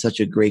life, I've had such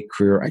a great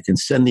career. I can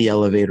send the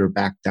elevator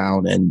back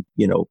down and,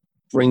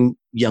 bring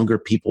younger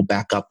people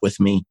back up with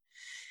me.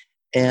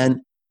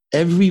 And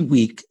every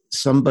week,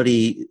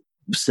 somebody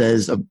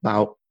says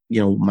about,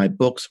 my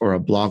books or a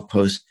blog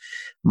post,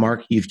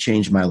 Mark, you've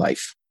changed my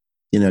life.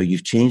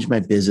 You've changed my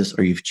business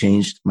or you've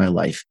changed my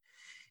life.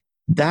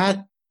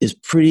 That is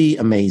pretty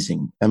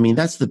amazing. I mean,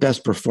 that's the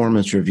best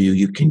performance review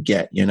you can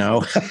get,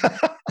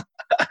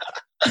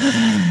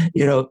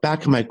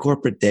 Back in my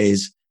corporate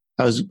days,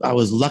 I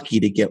was lucky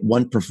to get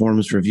one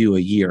performance review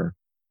a year.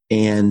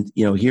 And,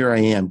 here I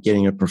am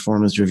getting a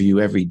performance review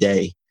every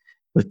day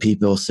with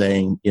people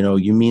saying,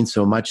 you mean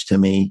so much to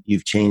me.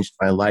 You've changed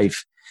my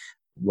life.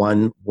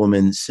 One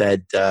woman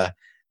said,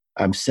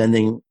 I'm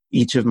sending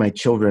each of my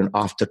children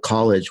off to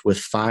college with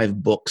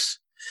 5 books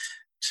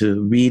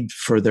to read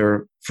for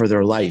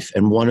their life.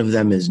 And one of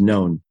them is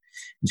known.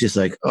 Just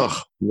like,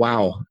 oh,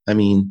 wow. I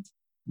mean,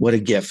 what a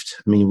gift.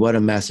 I mean, what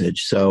a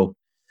message. So,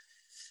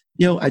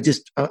 I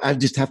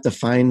just have to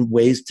find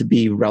ways to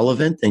be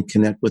relevant and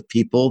connect with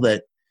people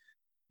that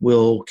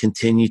will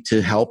continue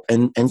to help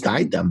and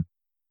guide them.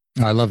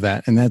 I love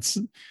that. And I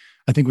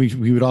think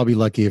we would all be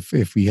lucky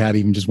if we had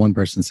even just one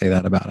person say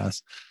that about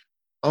us.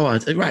 Oh,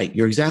 right.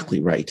 You're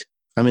exactly right.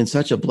 I'm in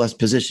such a blessed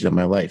position in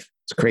my life.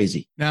 It's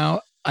crazy.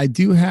 Now, I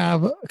do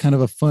have kind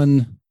of a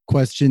fun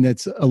question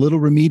that's a little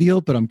remedial,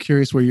 but I'm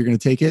curious where you're going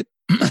to take it.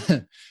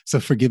 So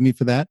forgive me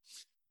for that.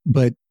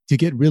 But to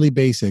get really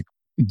basic,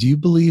 do you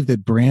believe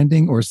that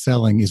branding or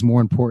selling is more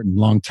important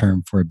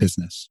long-term for a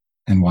business,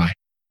 and why?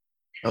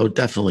 Oh,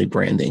 definitely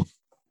branding.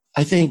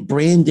 I think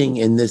branding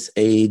in this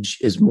age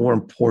is more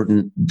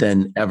important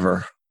than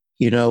ever.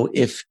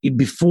 If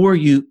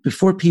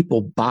before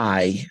people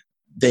buy,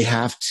 they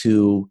have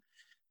to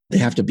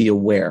be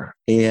aware.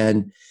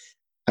 And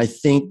I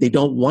think they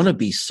don't want to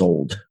be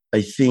sold.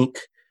 I think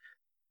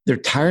they're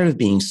tired of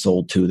being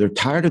sold to. They're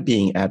tired of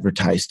being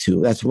advertised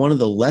to. That's one of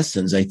the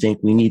lessons I think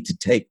we need to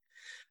take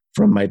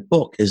from my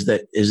book is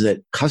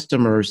that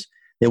customers,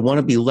 they want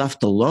to be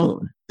left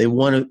alone. They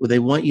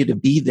want you to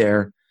be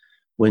there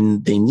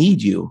when they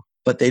need you,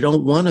 but they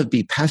don't want to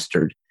be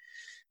pestered.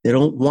 They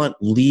don't want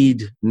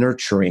lead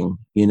nurturing,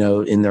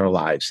 in their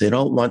lives. They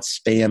don't want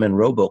spam and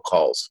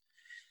robocalls.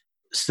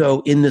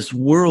 So in this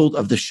world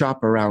of the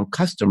shop around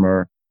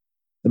customer,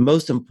 the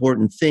most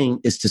important thing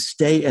is to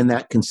stay in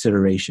that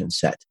consideration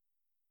set.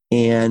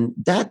 And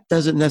that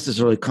doesn't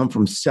necessarily come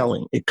from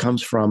selling. It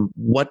comes from,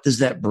 what does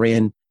that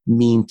brand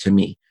mean to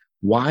me?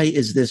 Why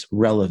is this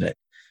relevant?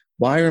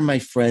 Why are my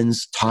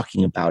friends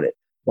talking about it?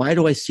 Why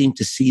do I seem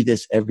to see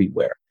this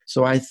everywhere?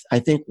 So I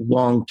think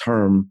long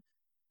term,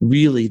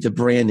 really the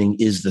branding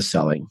is the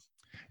selling.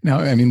 Now,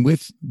 I mean,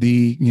 with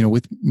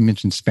with you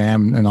mentioned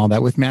spam and all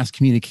that, with mass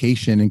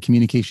communication and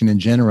communication in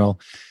general,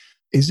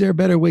 is there a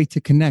better way to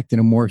connect in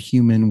a more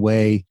human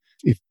way?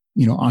 If,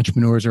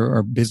 entrepreneurs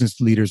or business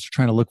leaders are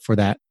trying to look for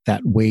that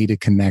way to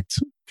connect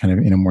kind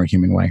of in a more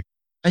human way?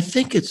 I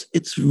think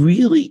it's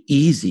really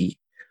easy.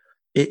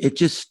 It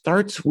just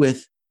starts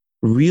with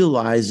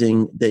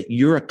realizing that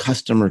you're a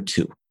customer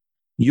too.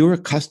 You're a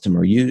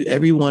customer.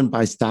 Everyone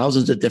buys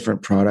thousands of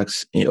different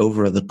products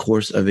over the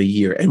course of a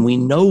year. And we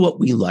know what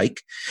we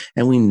like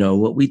and we know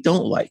what we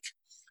don't like.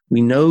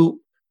 We know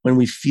when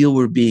we feel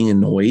we're being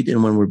annoyed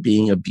and when we're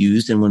being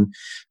abused and when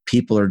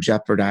people are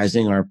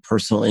jeopardizing our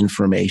personal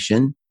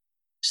information.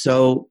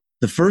 So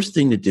the first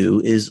thing to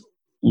do is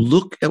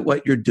look at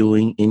what you're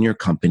doing in your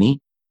company.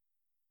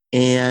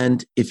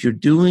 And if you're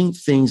doing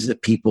things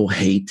that people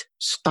hate,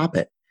 stop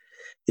it.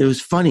 It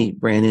was funny,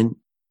 Brandon.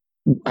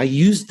 I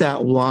used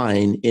that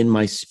line in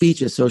my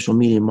speech at Social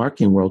Media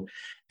Marketing World,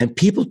 and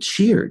people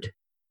cheered.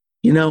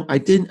 I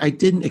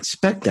didn't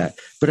expect that,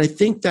 but I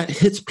think that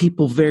hits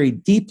people very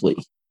deeply,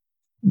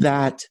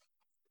 that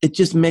it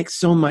just makes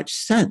so much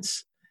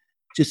sense.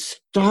 Just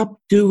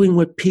stop doing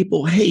what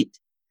people hate.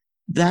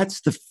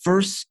 That's the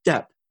first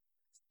step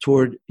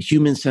toward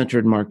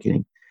human-centered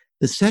marketing.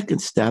 The second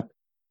step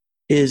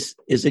is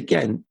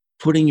again,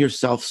 putting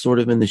yourself sort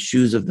of in the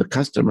shoes of the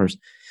customers.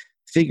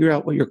 Figure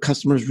out what your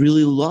customers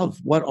really love.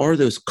 What are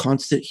those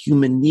constant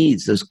human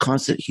needs, those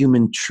constant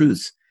human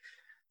truths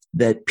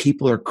that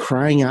people are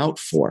crying out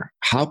for?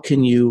 How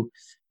can you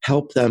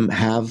help them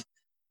have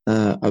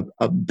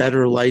a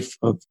better life,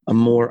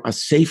 a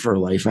safer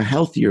life, a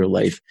healthier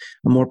life,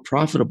 a more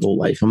profitable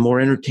life, a more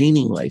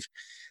entertaining life?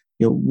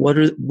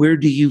 Where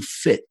do you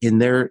fit in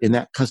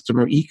that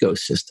customer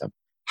ecosystem?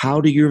 How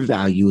do your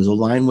values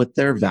align with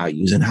their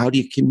values, and how do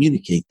you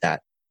communicate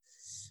that?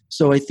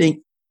 So I think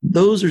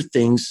those are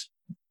things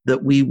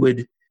that we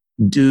would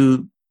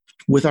do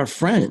with our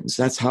friends.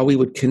 That's how we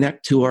would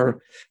connect to our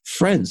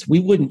friends. We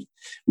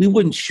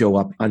wouldn't show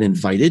up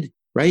uninvited,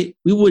 right?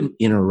 We wouldn't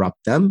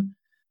interrupt them.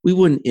 We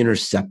wouldn't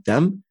intercept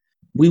them.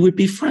 We would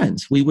be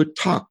friends. We would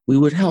talk. We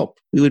would help.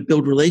 We would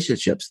build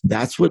relationships.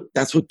 That's what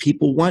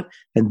people want,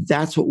 and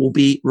that's what will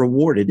be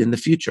rewarded in the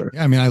future.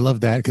 I mean, I love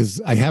that, because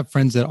I have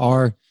friends that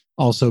are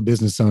also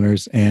business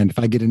owners, and if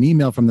I get an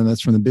email from them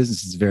that's from the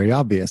business, it's very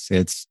obvious.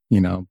 It's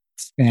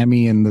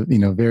spammy and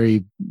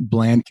very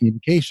bland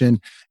communication,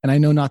 and I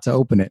know not to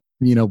open it.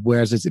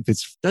 Whereas if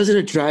it's, doesn't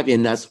it drive you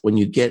nuts when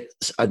you get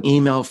an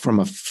email from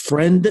a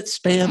friend that's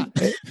spam?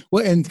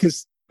 Well, and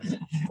because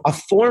a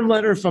form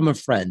letter from a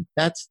friend.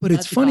 That's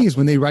funny is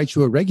when they write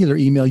you a regular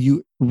email,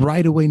 you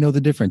right away know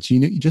the difference.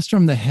 Just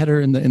from the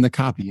header in the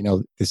copy.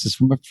 This is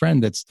from a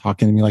friend that's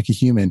talking to me like a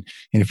human.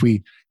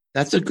 And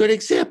that's a good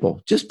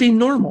example. Just be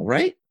normal,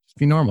 right? Just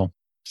be normal.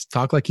 Just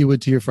talk like you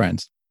would to your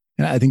friends.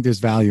 And I think there's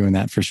value in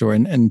that for sure.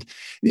 And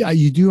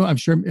you do, I'm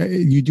sure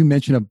you do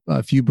mention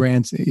a few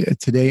brands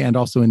today and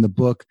also in the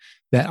book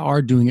that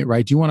are doing it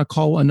right. Do you want to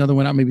call another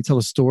one out? Maybe tell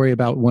a story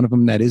about one of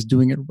them that is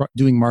doing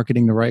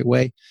marketing the right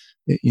way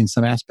in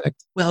some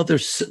aspect? Well,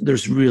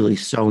 there's really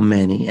so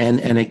many.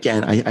 And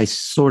again, I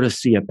sort of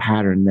see a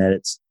pattern that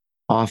it's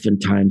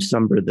oftentimes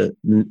some of the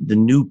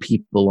new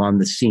people on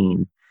the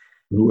scene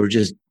who are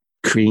just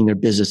creating their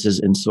businesses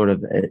in sort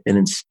of an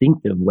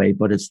instinctive way,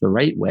 but it's the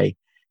right way.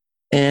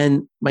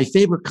 And my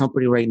favorite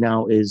company right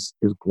now is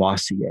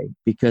Glossier,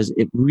 because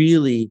it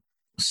really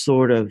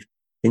sort of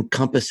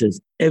encompasses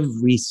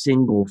every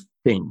single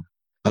thing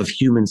of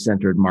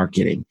human-centered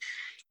marketing.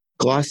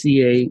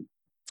 Glossier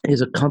is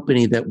a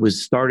company that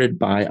was started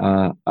by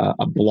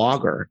a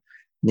blogger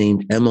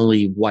named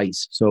Emily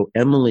Weiss. So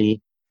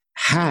Emily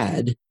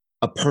had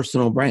a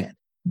personal brand.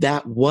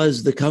 That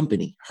was the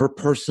company, her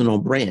personal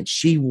brand.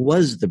 She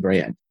was the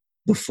brand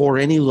before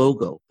any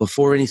logo,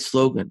 before any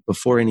slogan,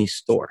 before any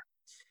store.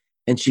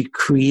 And she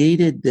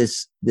created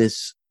this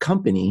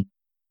company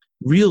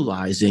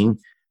realizing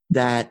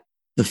that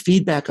the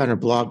feedback on her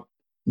blog,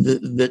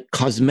 the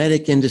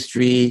cosmetic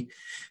industry,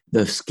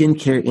 the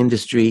skincare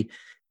industry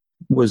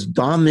was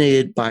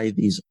dominated by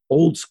these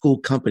old school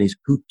companies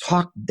who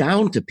talked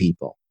down to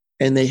people.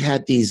 And they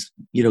had these,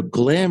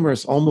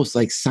 glamorous, almost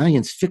like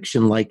science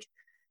fiction like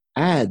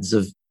ads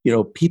of,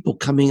 people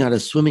coming out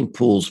of swimming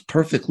pools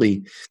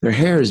perfectly. Their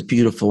hair is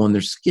beautiful and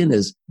their skin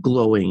is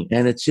glowing.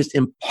 And it's just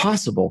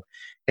impossible.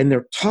 And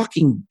they're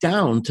talking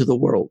down to the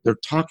world. They're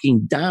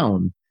talking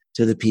down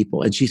to the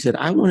people. And she said,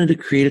 I wanted to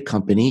create a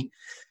company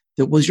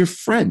that was your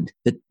friend,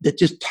 that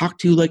just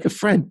talked to you like a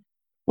friend.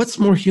 What's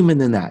more human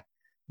than that?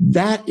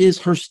 That is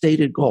her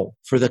stated goal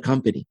for the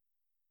company.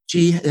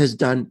 She has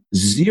done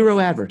zero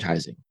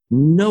advertising,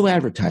 no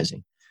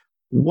advertising.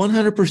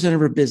 100% of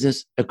her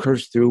business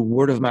occurs through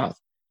word of mouth,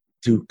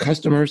 through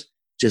customers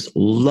just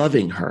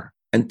loving her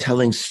and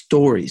telling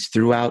stories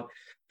throughout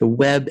the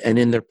web and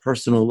in their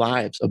personal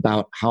lives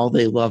about how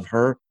they love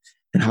her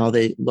and how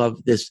they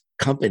love this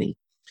company.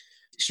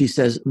 She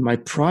says, my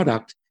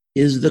product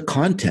is the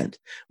content.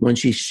 When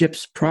she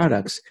ships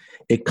products,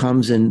 it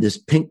comes in this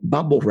pink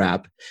bubble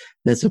wrap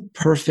that's a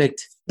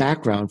perfect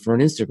background for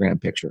an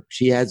Instagram picture.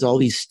 She adds all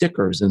these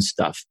stickers and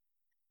stuff.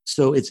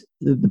 So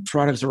the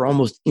products are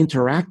almost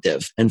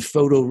interactive and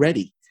photo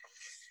ready.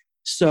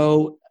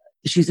 So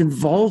she's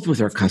involved with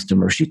her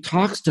customers. She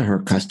talks to her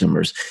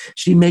customers.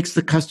 She makes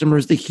the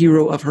customers the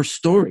hero of her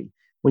story.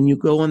 When you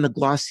go on the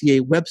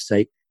Glossier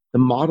website, the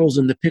models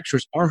and the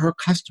pictures are her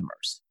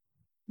customers.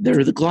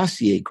 They're the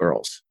Glossier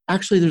girls.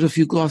 Actually, there's a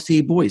few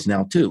Glossier boys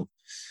now too.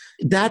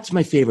 That's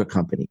my favorite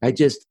company. I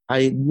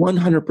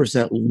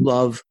 100%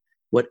 love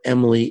what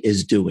Emily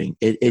is doing.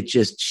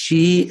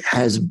 She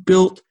has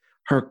built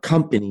her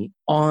company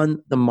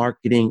on the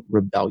marketing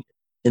rebellion,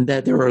 and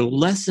that there are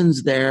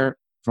lessons there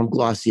from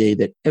Glossier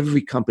that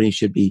every company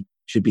should be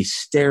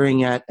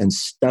staring at and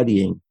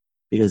studying,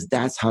 because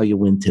that's how you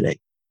win today.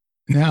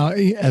 Now,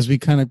 as we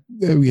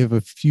have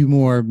a few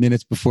more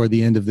minutes before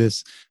the end of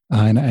this,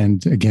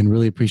 and again,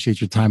 really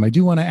appreciate your time. I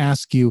do want to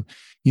ask you,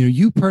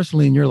 you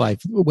personally in your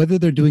life, whether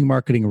they're doing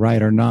marketing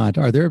right or not,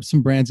 are there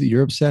some brands that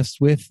you're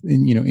obsessed with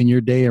in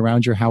your day,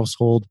 around your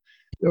household,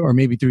 or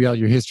maybe throughout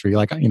your history?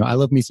 Like, I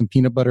love me some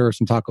peanut butter or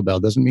some Taco Bell.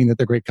 Doesn't mean that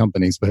they're great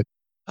companies, but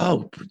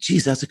oh,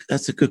 geez,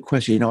 that's a good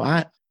question.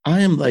 I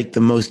am like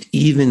the most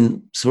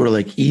even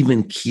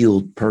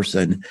keeled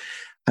person.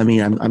 I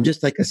mean, I'm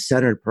just like a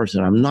centered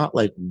person. I'm not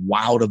like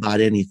wowed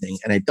about anything,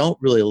 and I don't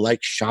really like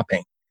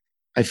shopping.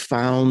 I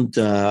found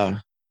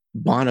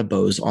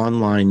Bonobos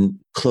online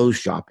clothes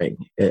shopping.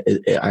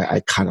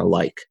 I kind of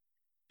like,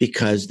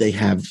 because they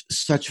have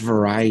such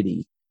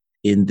variety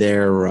in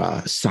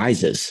their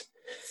sizes.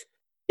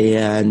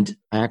 And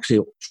I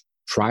actually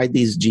tried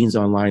these jeans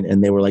online,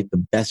 and they were like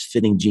the best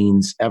fitting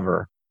jeans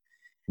ever.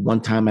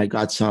 One time I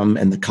got some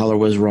and the color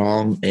was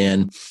wrong,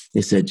 and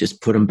they said,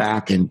 just put them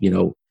back. And,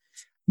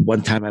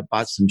 one time I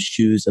bought some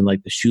shoes and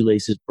like the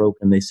shoelaces broke,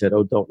 and they said,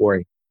 oh, don't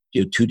worry.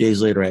 2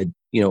 days later, I had,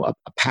 a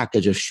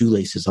package of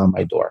shoelaces on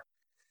my door.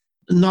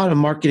 Not a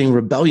marketing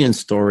rebellion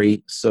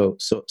story so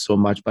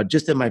much, but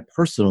just in my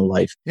personal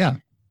life. Yeah.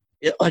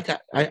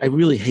 I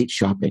really hate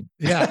shopping.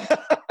 Yeah.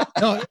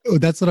 No,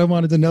 that's what I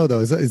wanted to know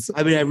though.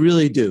 I mean, I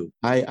really do.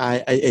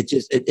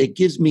 It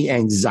gives me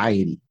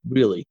anxiety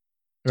really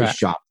to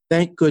shop.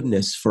 Thank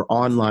goodness for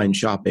online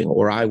shopping,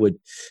 or I would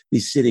be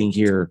sitting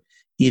here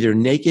either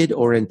naked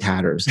or in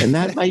tatters. And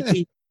that might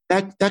be,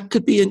 that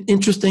could be an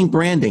interesting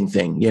branding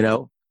thing,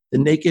 the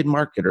naked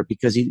marketer,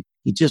 because he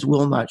just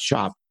will not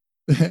shop.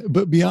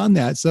 But beyond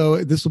that,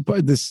 so this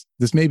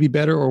may be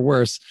better or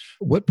worse.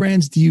 What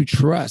brands do you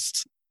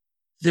trust?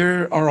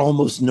 There are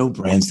almost no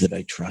brands that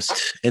I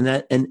trust. And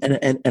I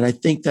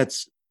think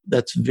that's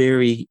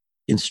very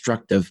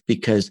instructive,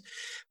 because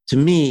to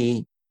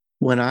me,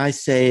 when I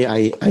say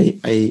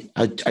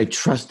I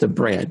trust a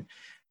brand,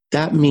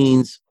 that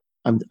means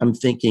I'm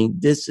thinking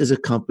this is a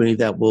company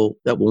that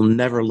will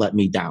never let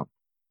me down.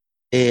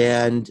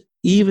 And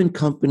even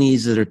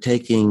companies that are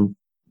taking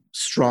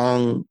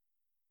strong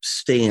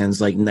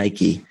stands like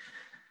Nike,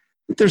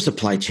 their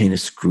supply chain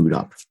is screwed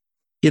up.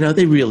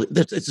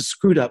 It's a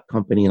screwed up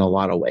company in a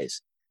lot of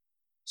ways.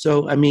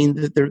 So, I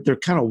mean, they're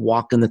kind of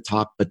walking the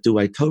talk, but do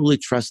I totally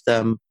trust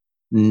them?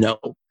 No.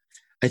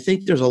 I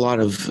think there's a lot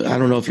of, I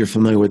don't know if you're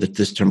familiar with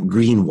this term,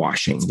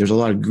 greenwashing. There's a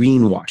lot of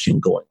greenwashing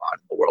going on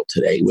in the world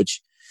today,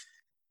 which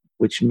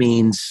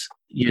means,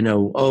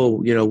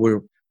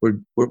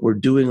 we're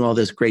doing all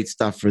this great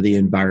stuff for the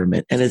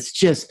environment. And it's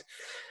just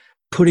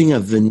putting a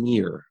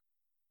veneer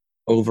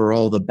over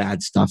all the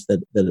bad stuff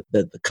that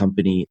the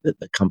companies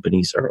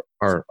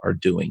are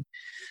doing.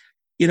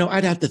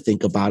 I'd have to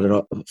think about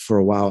it for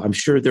a while. I'm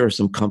sure there are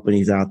some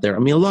companies out there. I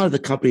mean, a lot of the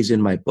companies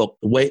in my book,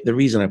 the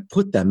reason I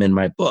put them in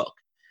my book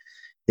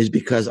is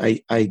because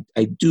I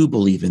do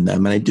believe in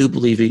them, and I do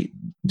believe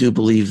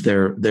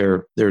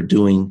they're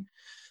doing,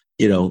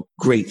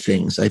 great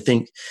things. I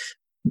think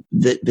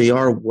that they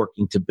are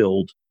working to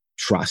build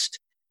trust,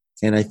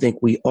 and I think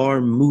we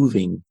are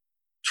moving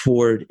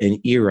toward an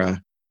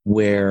era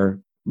where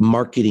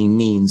marketing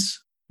means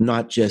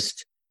not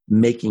just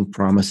making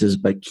promises,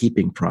 but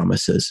keeping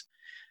promises.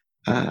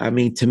 I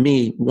mean, to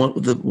me, one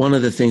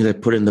of the things I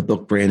put in the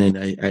book,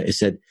 Brandon, I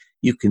said,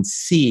 you can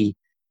see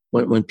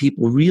when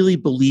people really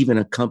believe in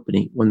a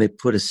company, when they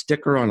put a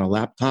sticker on a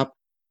laptop,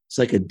 it's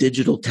like a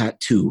digital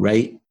tattoo,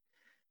 right?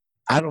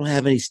 I don't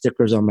have any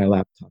stickers on my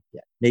laptop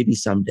yet. Maybe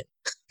someday.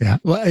 Yeah.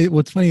 Well,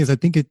 what's funny is I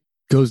think it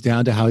goes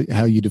down to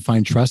how you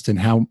define trust and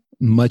how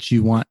much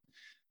you want,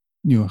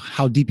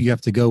 how deep you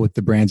have to go with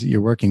the brands that you're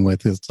working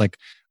with. It's like,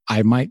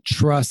 I might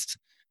trust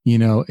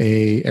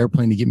a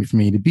airplane to get me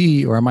from A to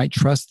B, or I might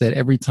trust that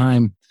every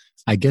time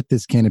I get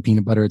this can of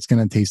peanut butter, it's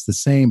going to taste the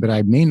same, but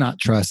I may not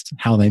trust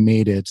how they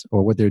made it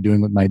or what they're doing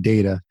with my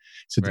data.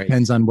 So it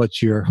depends on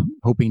what you're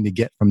hoping to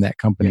get from that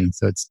company.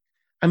 So it's,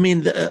 I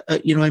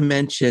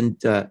mentioned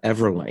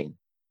Everlane.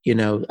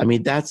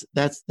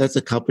 That's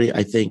a company.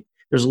 I think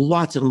there's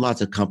lots and lots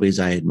of companies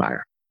I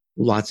admire.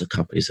 Lots of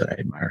companies that I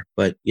admire,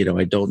 but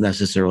I don't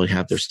necessarily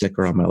have their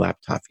sticker on my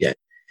laptop yet.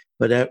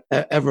 But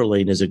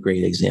Everlane is a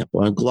great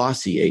example, and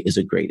Glossier is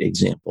a great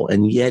example,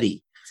 and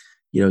Yeti.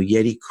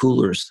 Yeti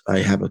coolers. I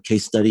have a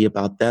case study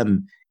about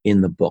them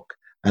in the book.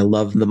 I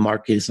love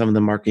some of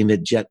the marketing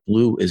that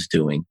JetBlue is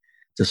doing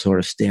to sort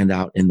of stand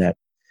out in that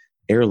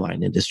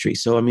airline industry.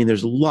 So,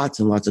 there's lots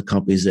and lots of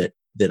companies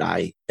that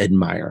I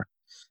admire,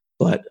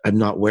 but I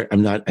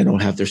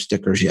don't have their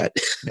stickers yet.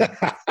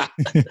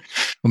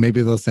 Well,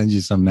 maybe they'll send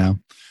you some now.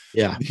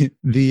 Yeah.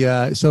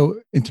 So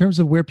in terms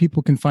of where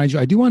people can find you,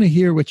 I do want to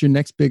hear what your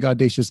next big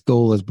audacious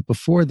goal is. But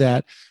before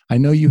that, I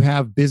know you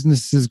have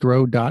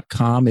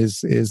businessesgrow.com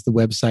is the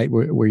website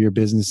where your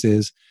business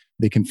is.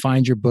 They can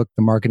find your book,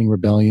 The Marketing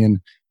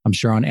Rebellion, I'm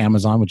sure on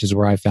Amazon, which is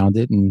where I found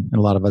it, and a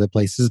lot of other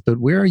places. But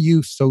where are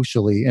you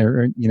socially,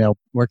 or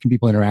where can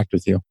people interact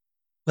with you?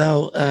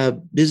 Well,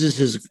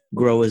 Businesses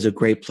Grow is a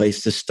great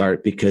place to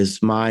start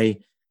because my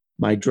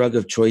drug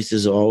of choice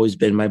has always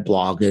been my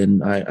blog,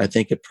 and I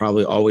think it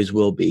probably always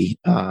will be.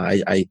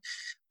 I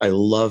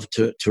love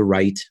to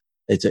write.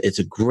 It's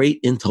a great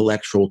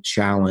intellectual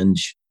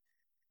challenge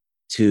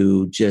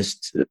to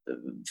just,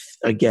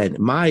 again,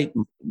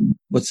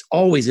 what's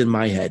always in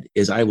my head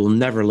is I will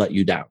never let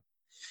you down.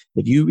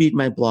 If you read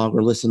my blog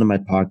or listen to my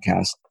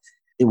podcast,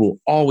 it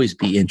will always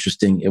be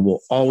interesting. It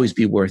will always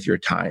be worth your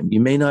time. You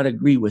may not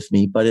agree with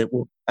me, but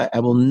I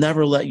will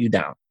never let you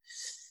down.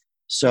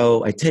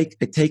 So I take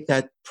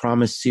that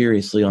promise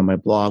seriously on my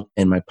blog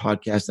and my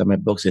podcast and my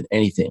books and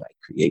anything I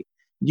create.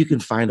 You can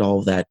find all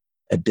of that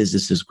at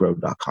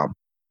businessesgrow.com.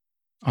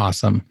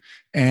 Awesome.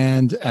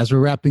 And as we're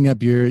wrapping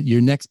up,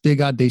 your next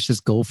big audacious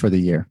goal for the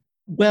year?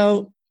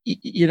 Well,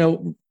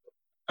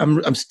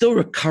 I'm still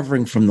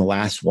recovering from the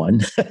last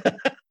one,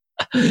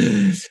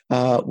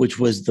 which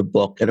was the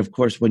book. And of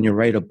course, when you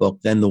write a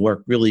book, then the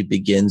work really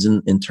begins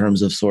in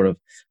terms of sort of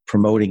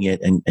promoting it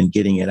and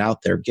getting it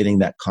out there, getting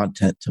that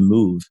content to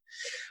move.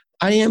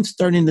 I am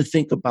starting to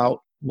think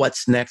about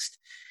what's next.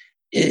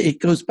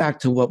 It goes back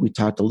to what we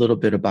talked a little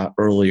bit about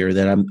earlier,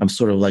 that I'm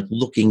sort of like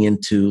looking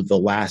into the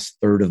last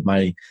third of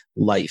my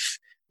life,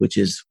 which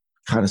is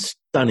kind of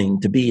stunning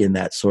to be in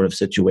that sort of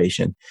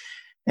situation.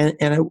 And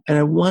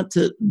I want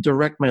to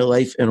direct my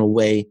life in a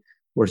way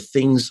where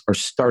things are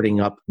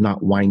starting up,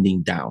 not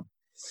winding down.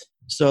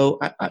 So,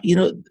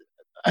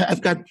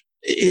 I've got,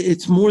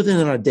 it's more than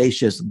an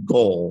audacious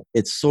goal.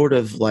 It's sort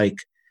of like,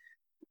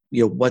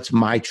 what's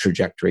my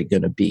trajectory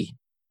going to be?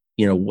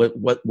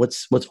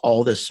 What's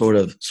all this sort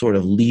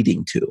of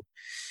leading to?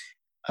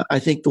 I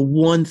think the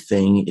one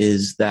thing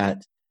is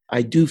that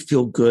I do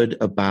feel good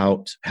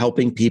about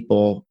helping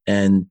people,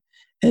 and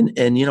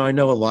I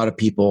know a lot of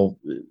people,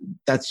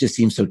 that just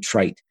seems so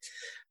trite,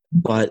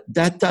 but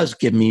that does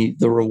give me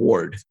the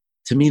reward.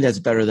 To me, that's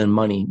better than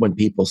money when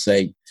people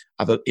say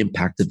I've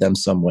impacted them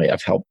some way,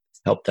 I've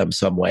helped them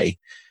some way.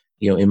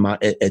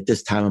 At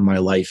this time in my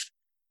life,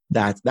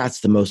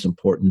 that's the most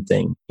important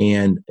thing,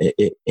 and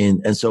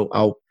so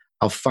I'll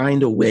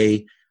find a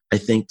way, I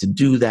think, to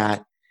do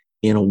that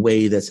in a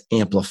way that's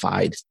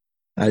amplified.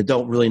 I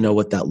don't really know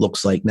what that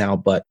looks like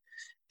now,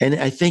 and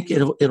I think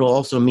it'll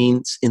also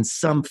mean in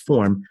some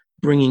form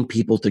bringing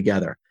people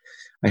together.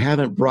 I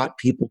haven't brought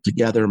people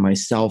together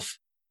myself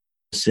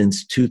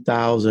since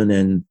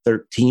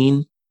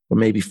 2013 or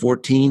maybe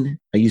 14.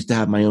 I used to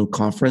have my own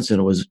conference,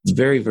 and it was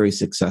very, very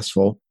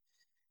successful.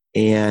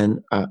 And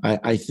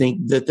I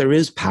think that there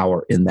is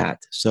power in that.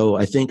 So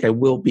I think I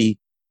will be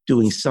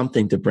doing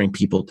something to bring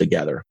people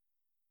together.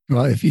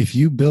 Well, if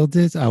you build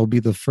it, I will be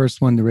the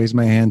first one to raise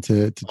my hand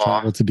to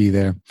travel to be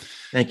there.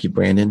 Thank you,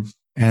 Brandon.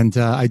 And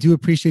I do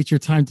appreciate your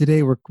time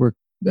today. We're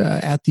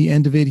at the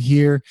end of it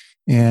here.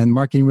 And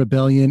Marketing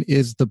Rebellion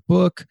is the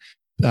book.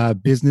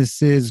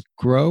 Businesses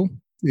Grow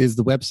is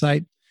the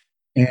website.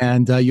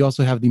 And you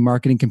also have the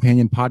Marketing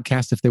Companion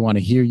podcast if they want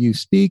to hear you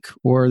speak,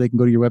 or they can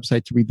go to your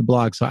website to read the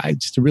blog. So I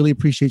just really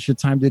appreciate your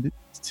time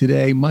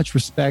today. Much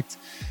respect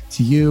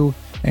to you.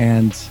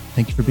 And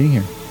thank you for being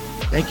here.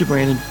 Thank you,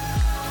 Brandon.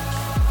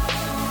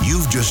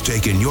 You've just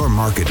taken your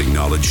marketing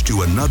knowledge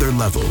to another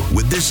level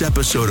with this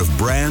episode of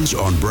Brands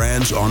on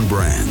Brands on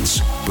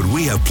Brands. But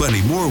we have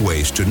plenty more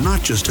ways to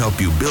not just help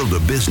you build a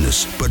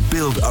business, but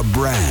build a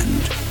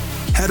brand.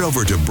 Head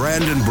over to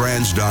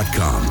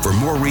brandonbrands.com for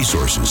more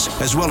resources,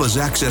 as well as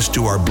access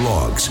to our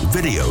blogs,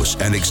 videos,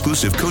 and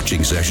exclusive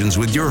coaching sessions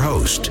with your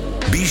host.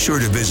 Be sure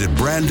to visit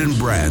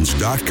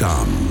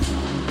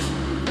brandonbrands.com.